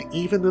 and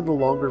even in the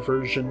longer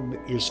version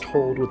is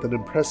told with an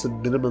impressive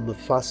minimum of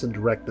fuss and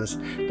directness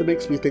that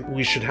makes me think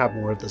we should have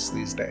more of this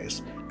these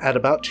days. At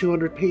about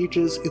 200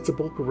 pages, it's a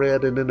book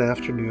read in an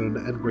afternoon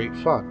and great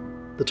fun.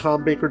 The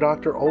Tom Baker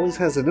Doctor always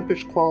has an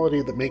impish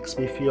quality that makes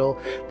me feel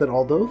that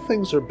although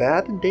things are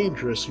bad and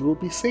dangerous, you will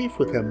be safe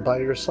with him by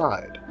your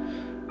side.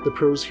 The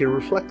prose here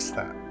reflects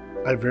that.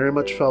 I very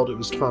much felt it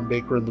was Tom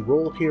Baker in the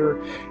role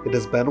here. It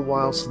has been a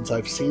while since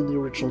I've seen the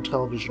original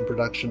television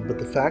production, but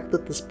the fact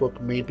that this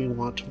book made me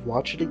want to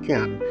watch it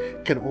again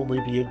can only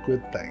be a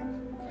good thing.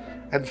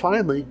 And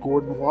finally,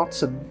 Gordon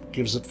Watson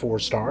gives it 4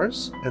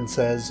 stars and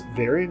says,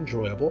 very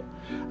enjoyable,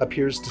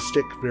 appears to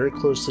stick very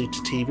closely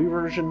to TV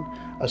version,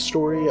 a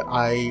story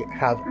I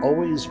have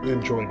always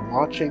enjoyed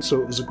watching, so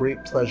it was a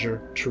great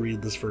pleasure to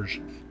read this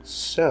version.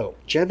 So,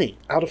 Jenny,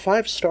 out of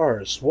 5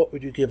 stars, what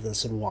would you give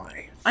this and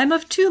why? I'm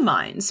of 2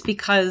 minds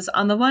because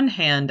on the one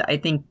hand, I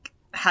think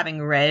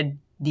having read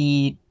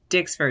the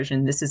Dicks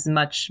version, this is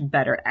much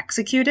better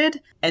executed,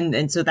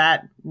 and so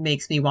that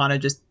makes me want to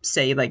just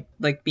say like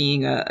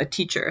being a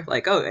teacher,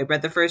 like, oh, I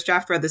read the first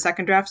draft, read the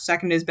second draft,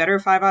 second is better,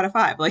 5 out of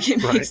 5. Like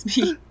it makes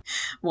me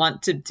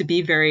want to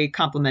be very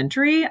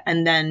complimentary.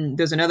 And then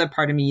there's another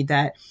part of me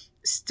that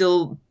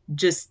still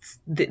just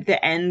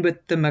the end with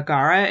the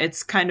Megara,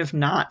 it's kind of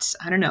not,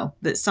 I don't know,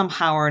 that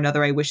somehow or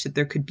another I wish that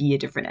there could be a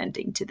different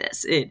ending to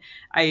this.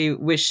 I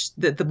wish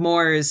that the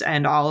Moors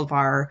and all of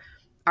our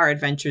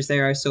adventures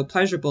there are so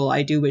pleasurable.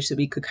 I do wish that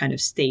we could kind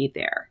of stay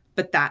there.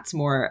 But that's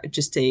more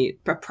just a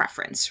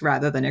preference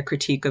rather than a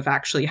critique of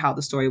actually how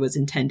the story was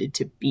intended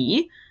to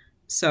be.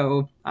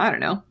 So I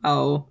don't know.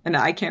 Oh, and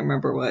I can't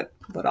remember what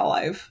all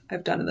I've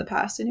done in the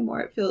past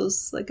anymore. It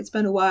feels like it's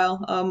been a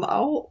while. I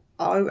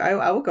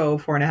will go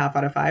 4.5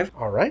 out of 5.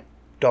 All right.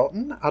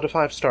 Dalton, out of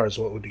 5 stars,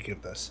 what would you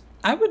give this?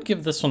 I would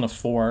give this one a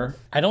 4.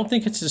 I don't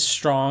think it's as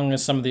strong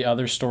as some of the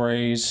other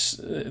stories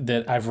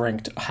that I've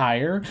ranked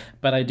higher,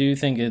 but I do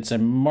think it's a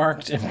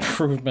marked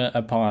improvement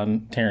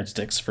upon Terrence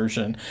Dick's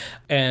version.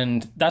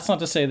 And that's not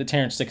to say that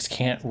Terrence Dicks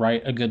can't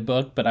write a good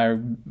book, but I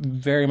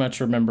very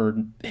much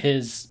remember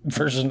his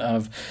version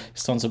of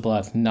Stones of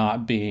Blood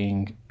not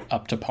being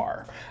up to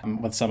par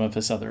with some of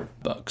his other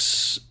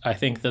books. I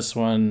think this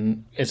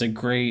one is a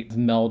great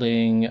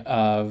melding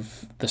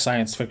of the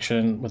science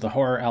fiction with the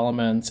horror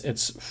elements.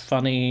 It's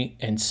funny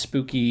and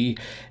spooky,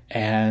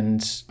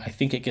 and I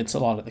think it gets a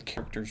lot of the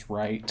characters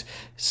right.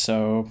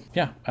 So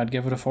yeah, I'd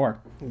give it a 4.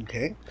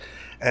 Okay.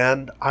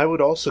 And I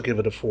would also give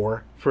it a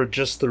 4 for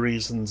just the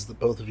reasons that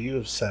both of you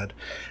have said.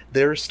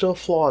 There are still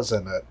flaws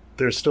in it.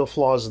 There's still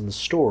flaws in the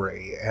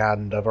story,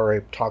 and I've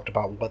already talked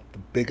about what the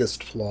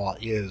biggest flaw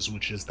is,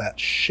 which is that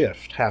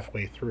shift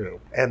halfway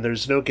through. And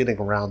there's no getting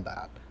around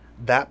that.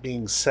 That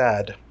being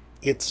said,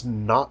 it's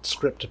not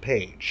script to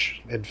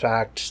page. In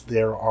fact,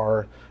 there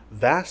are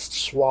vast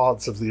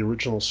swaths of the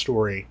original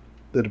story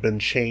that have been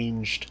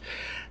changed,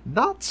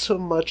 not so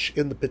much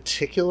in the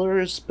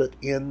particulars, but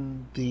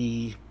in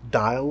the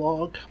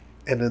dialogue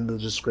and in the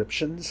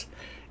descriptions,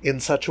 in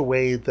such a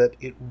way that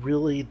it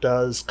really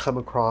does come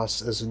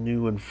across as a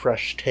new and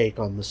fresh take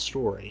on the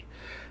story,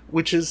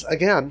 which is,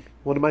 again,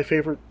 one of my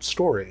favorite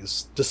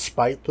stories,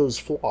 despite those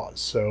flaws,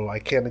 so I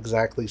can't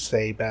exactly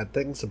say bad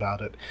things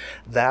about it.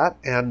 That,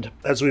 and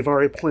as we've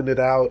already pointed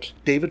out,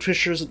 David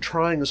Fisher isn't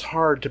trying as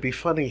hard to be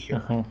funny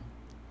here,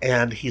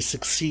 and he's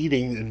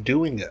succeeding in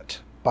doing it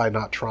by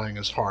not trying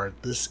as hard.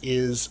 This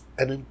is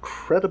an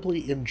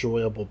incredibly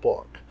enjoyable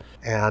book.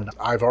 And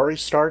I've already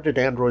started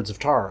Androids of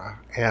Tara,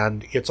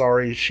 and it's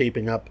already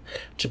shaping up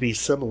to be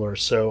similar,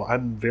 so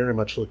I'm very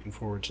much looking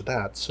forward to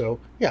that. So,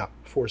 yeah,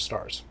 4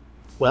 stars.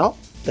 Well,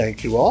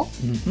 thank you all,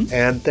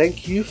 and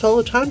thank you,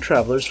 fellow time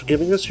travelers, for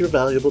giving us your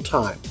valuable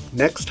time.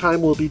 Next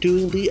time we'll be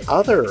doing the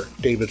other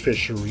David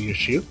Fisher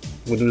reissue,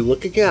 when we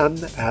look again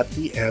at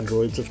the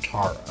Androids of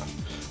Tara,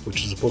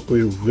 which is a book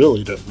we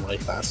really didn't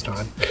like last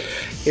time.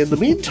 In the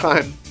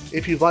meantime,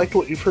 if you liked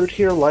what you've heard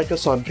here, like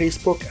us on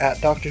Facebook at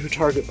Doctor Who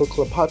Target Book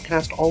Club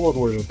Podcast, all one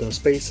word with no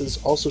spaces.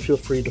 Also feel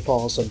free to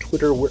follow us on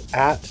Twitter. We're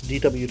at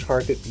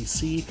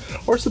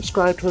DWTargetBC, or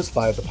subscribe to us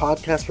via the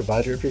podcast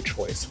provider of your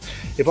choice.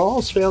 If all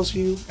else fails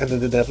you, and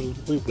it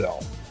inevitably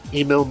will,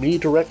 email me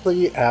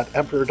directly at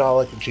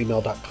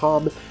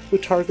emperordalek@gmail.com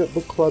with Target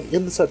Book Club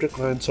in the subject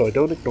line so I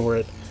don't ignore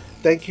it.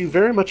 Thank you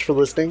very much for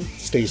listening.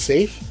 Stay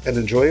safe and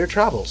enjoy your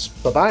travels.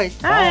 Bye-bye.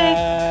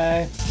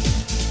 Bye.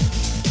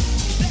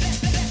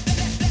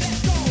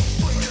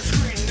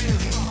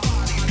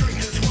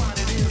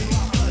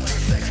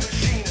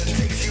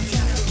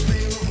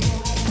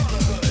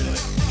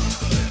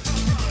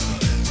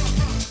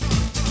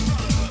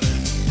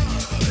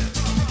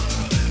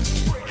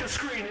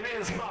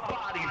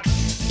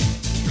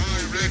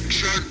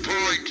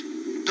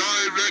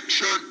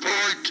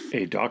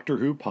 A Doctor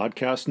Who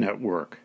podcast network.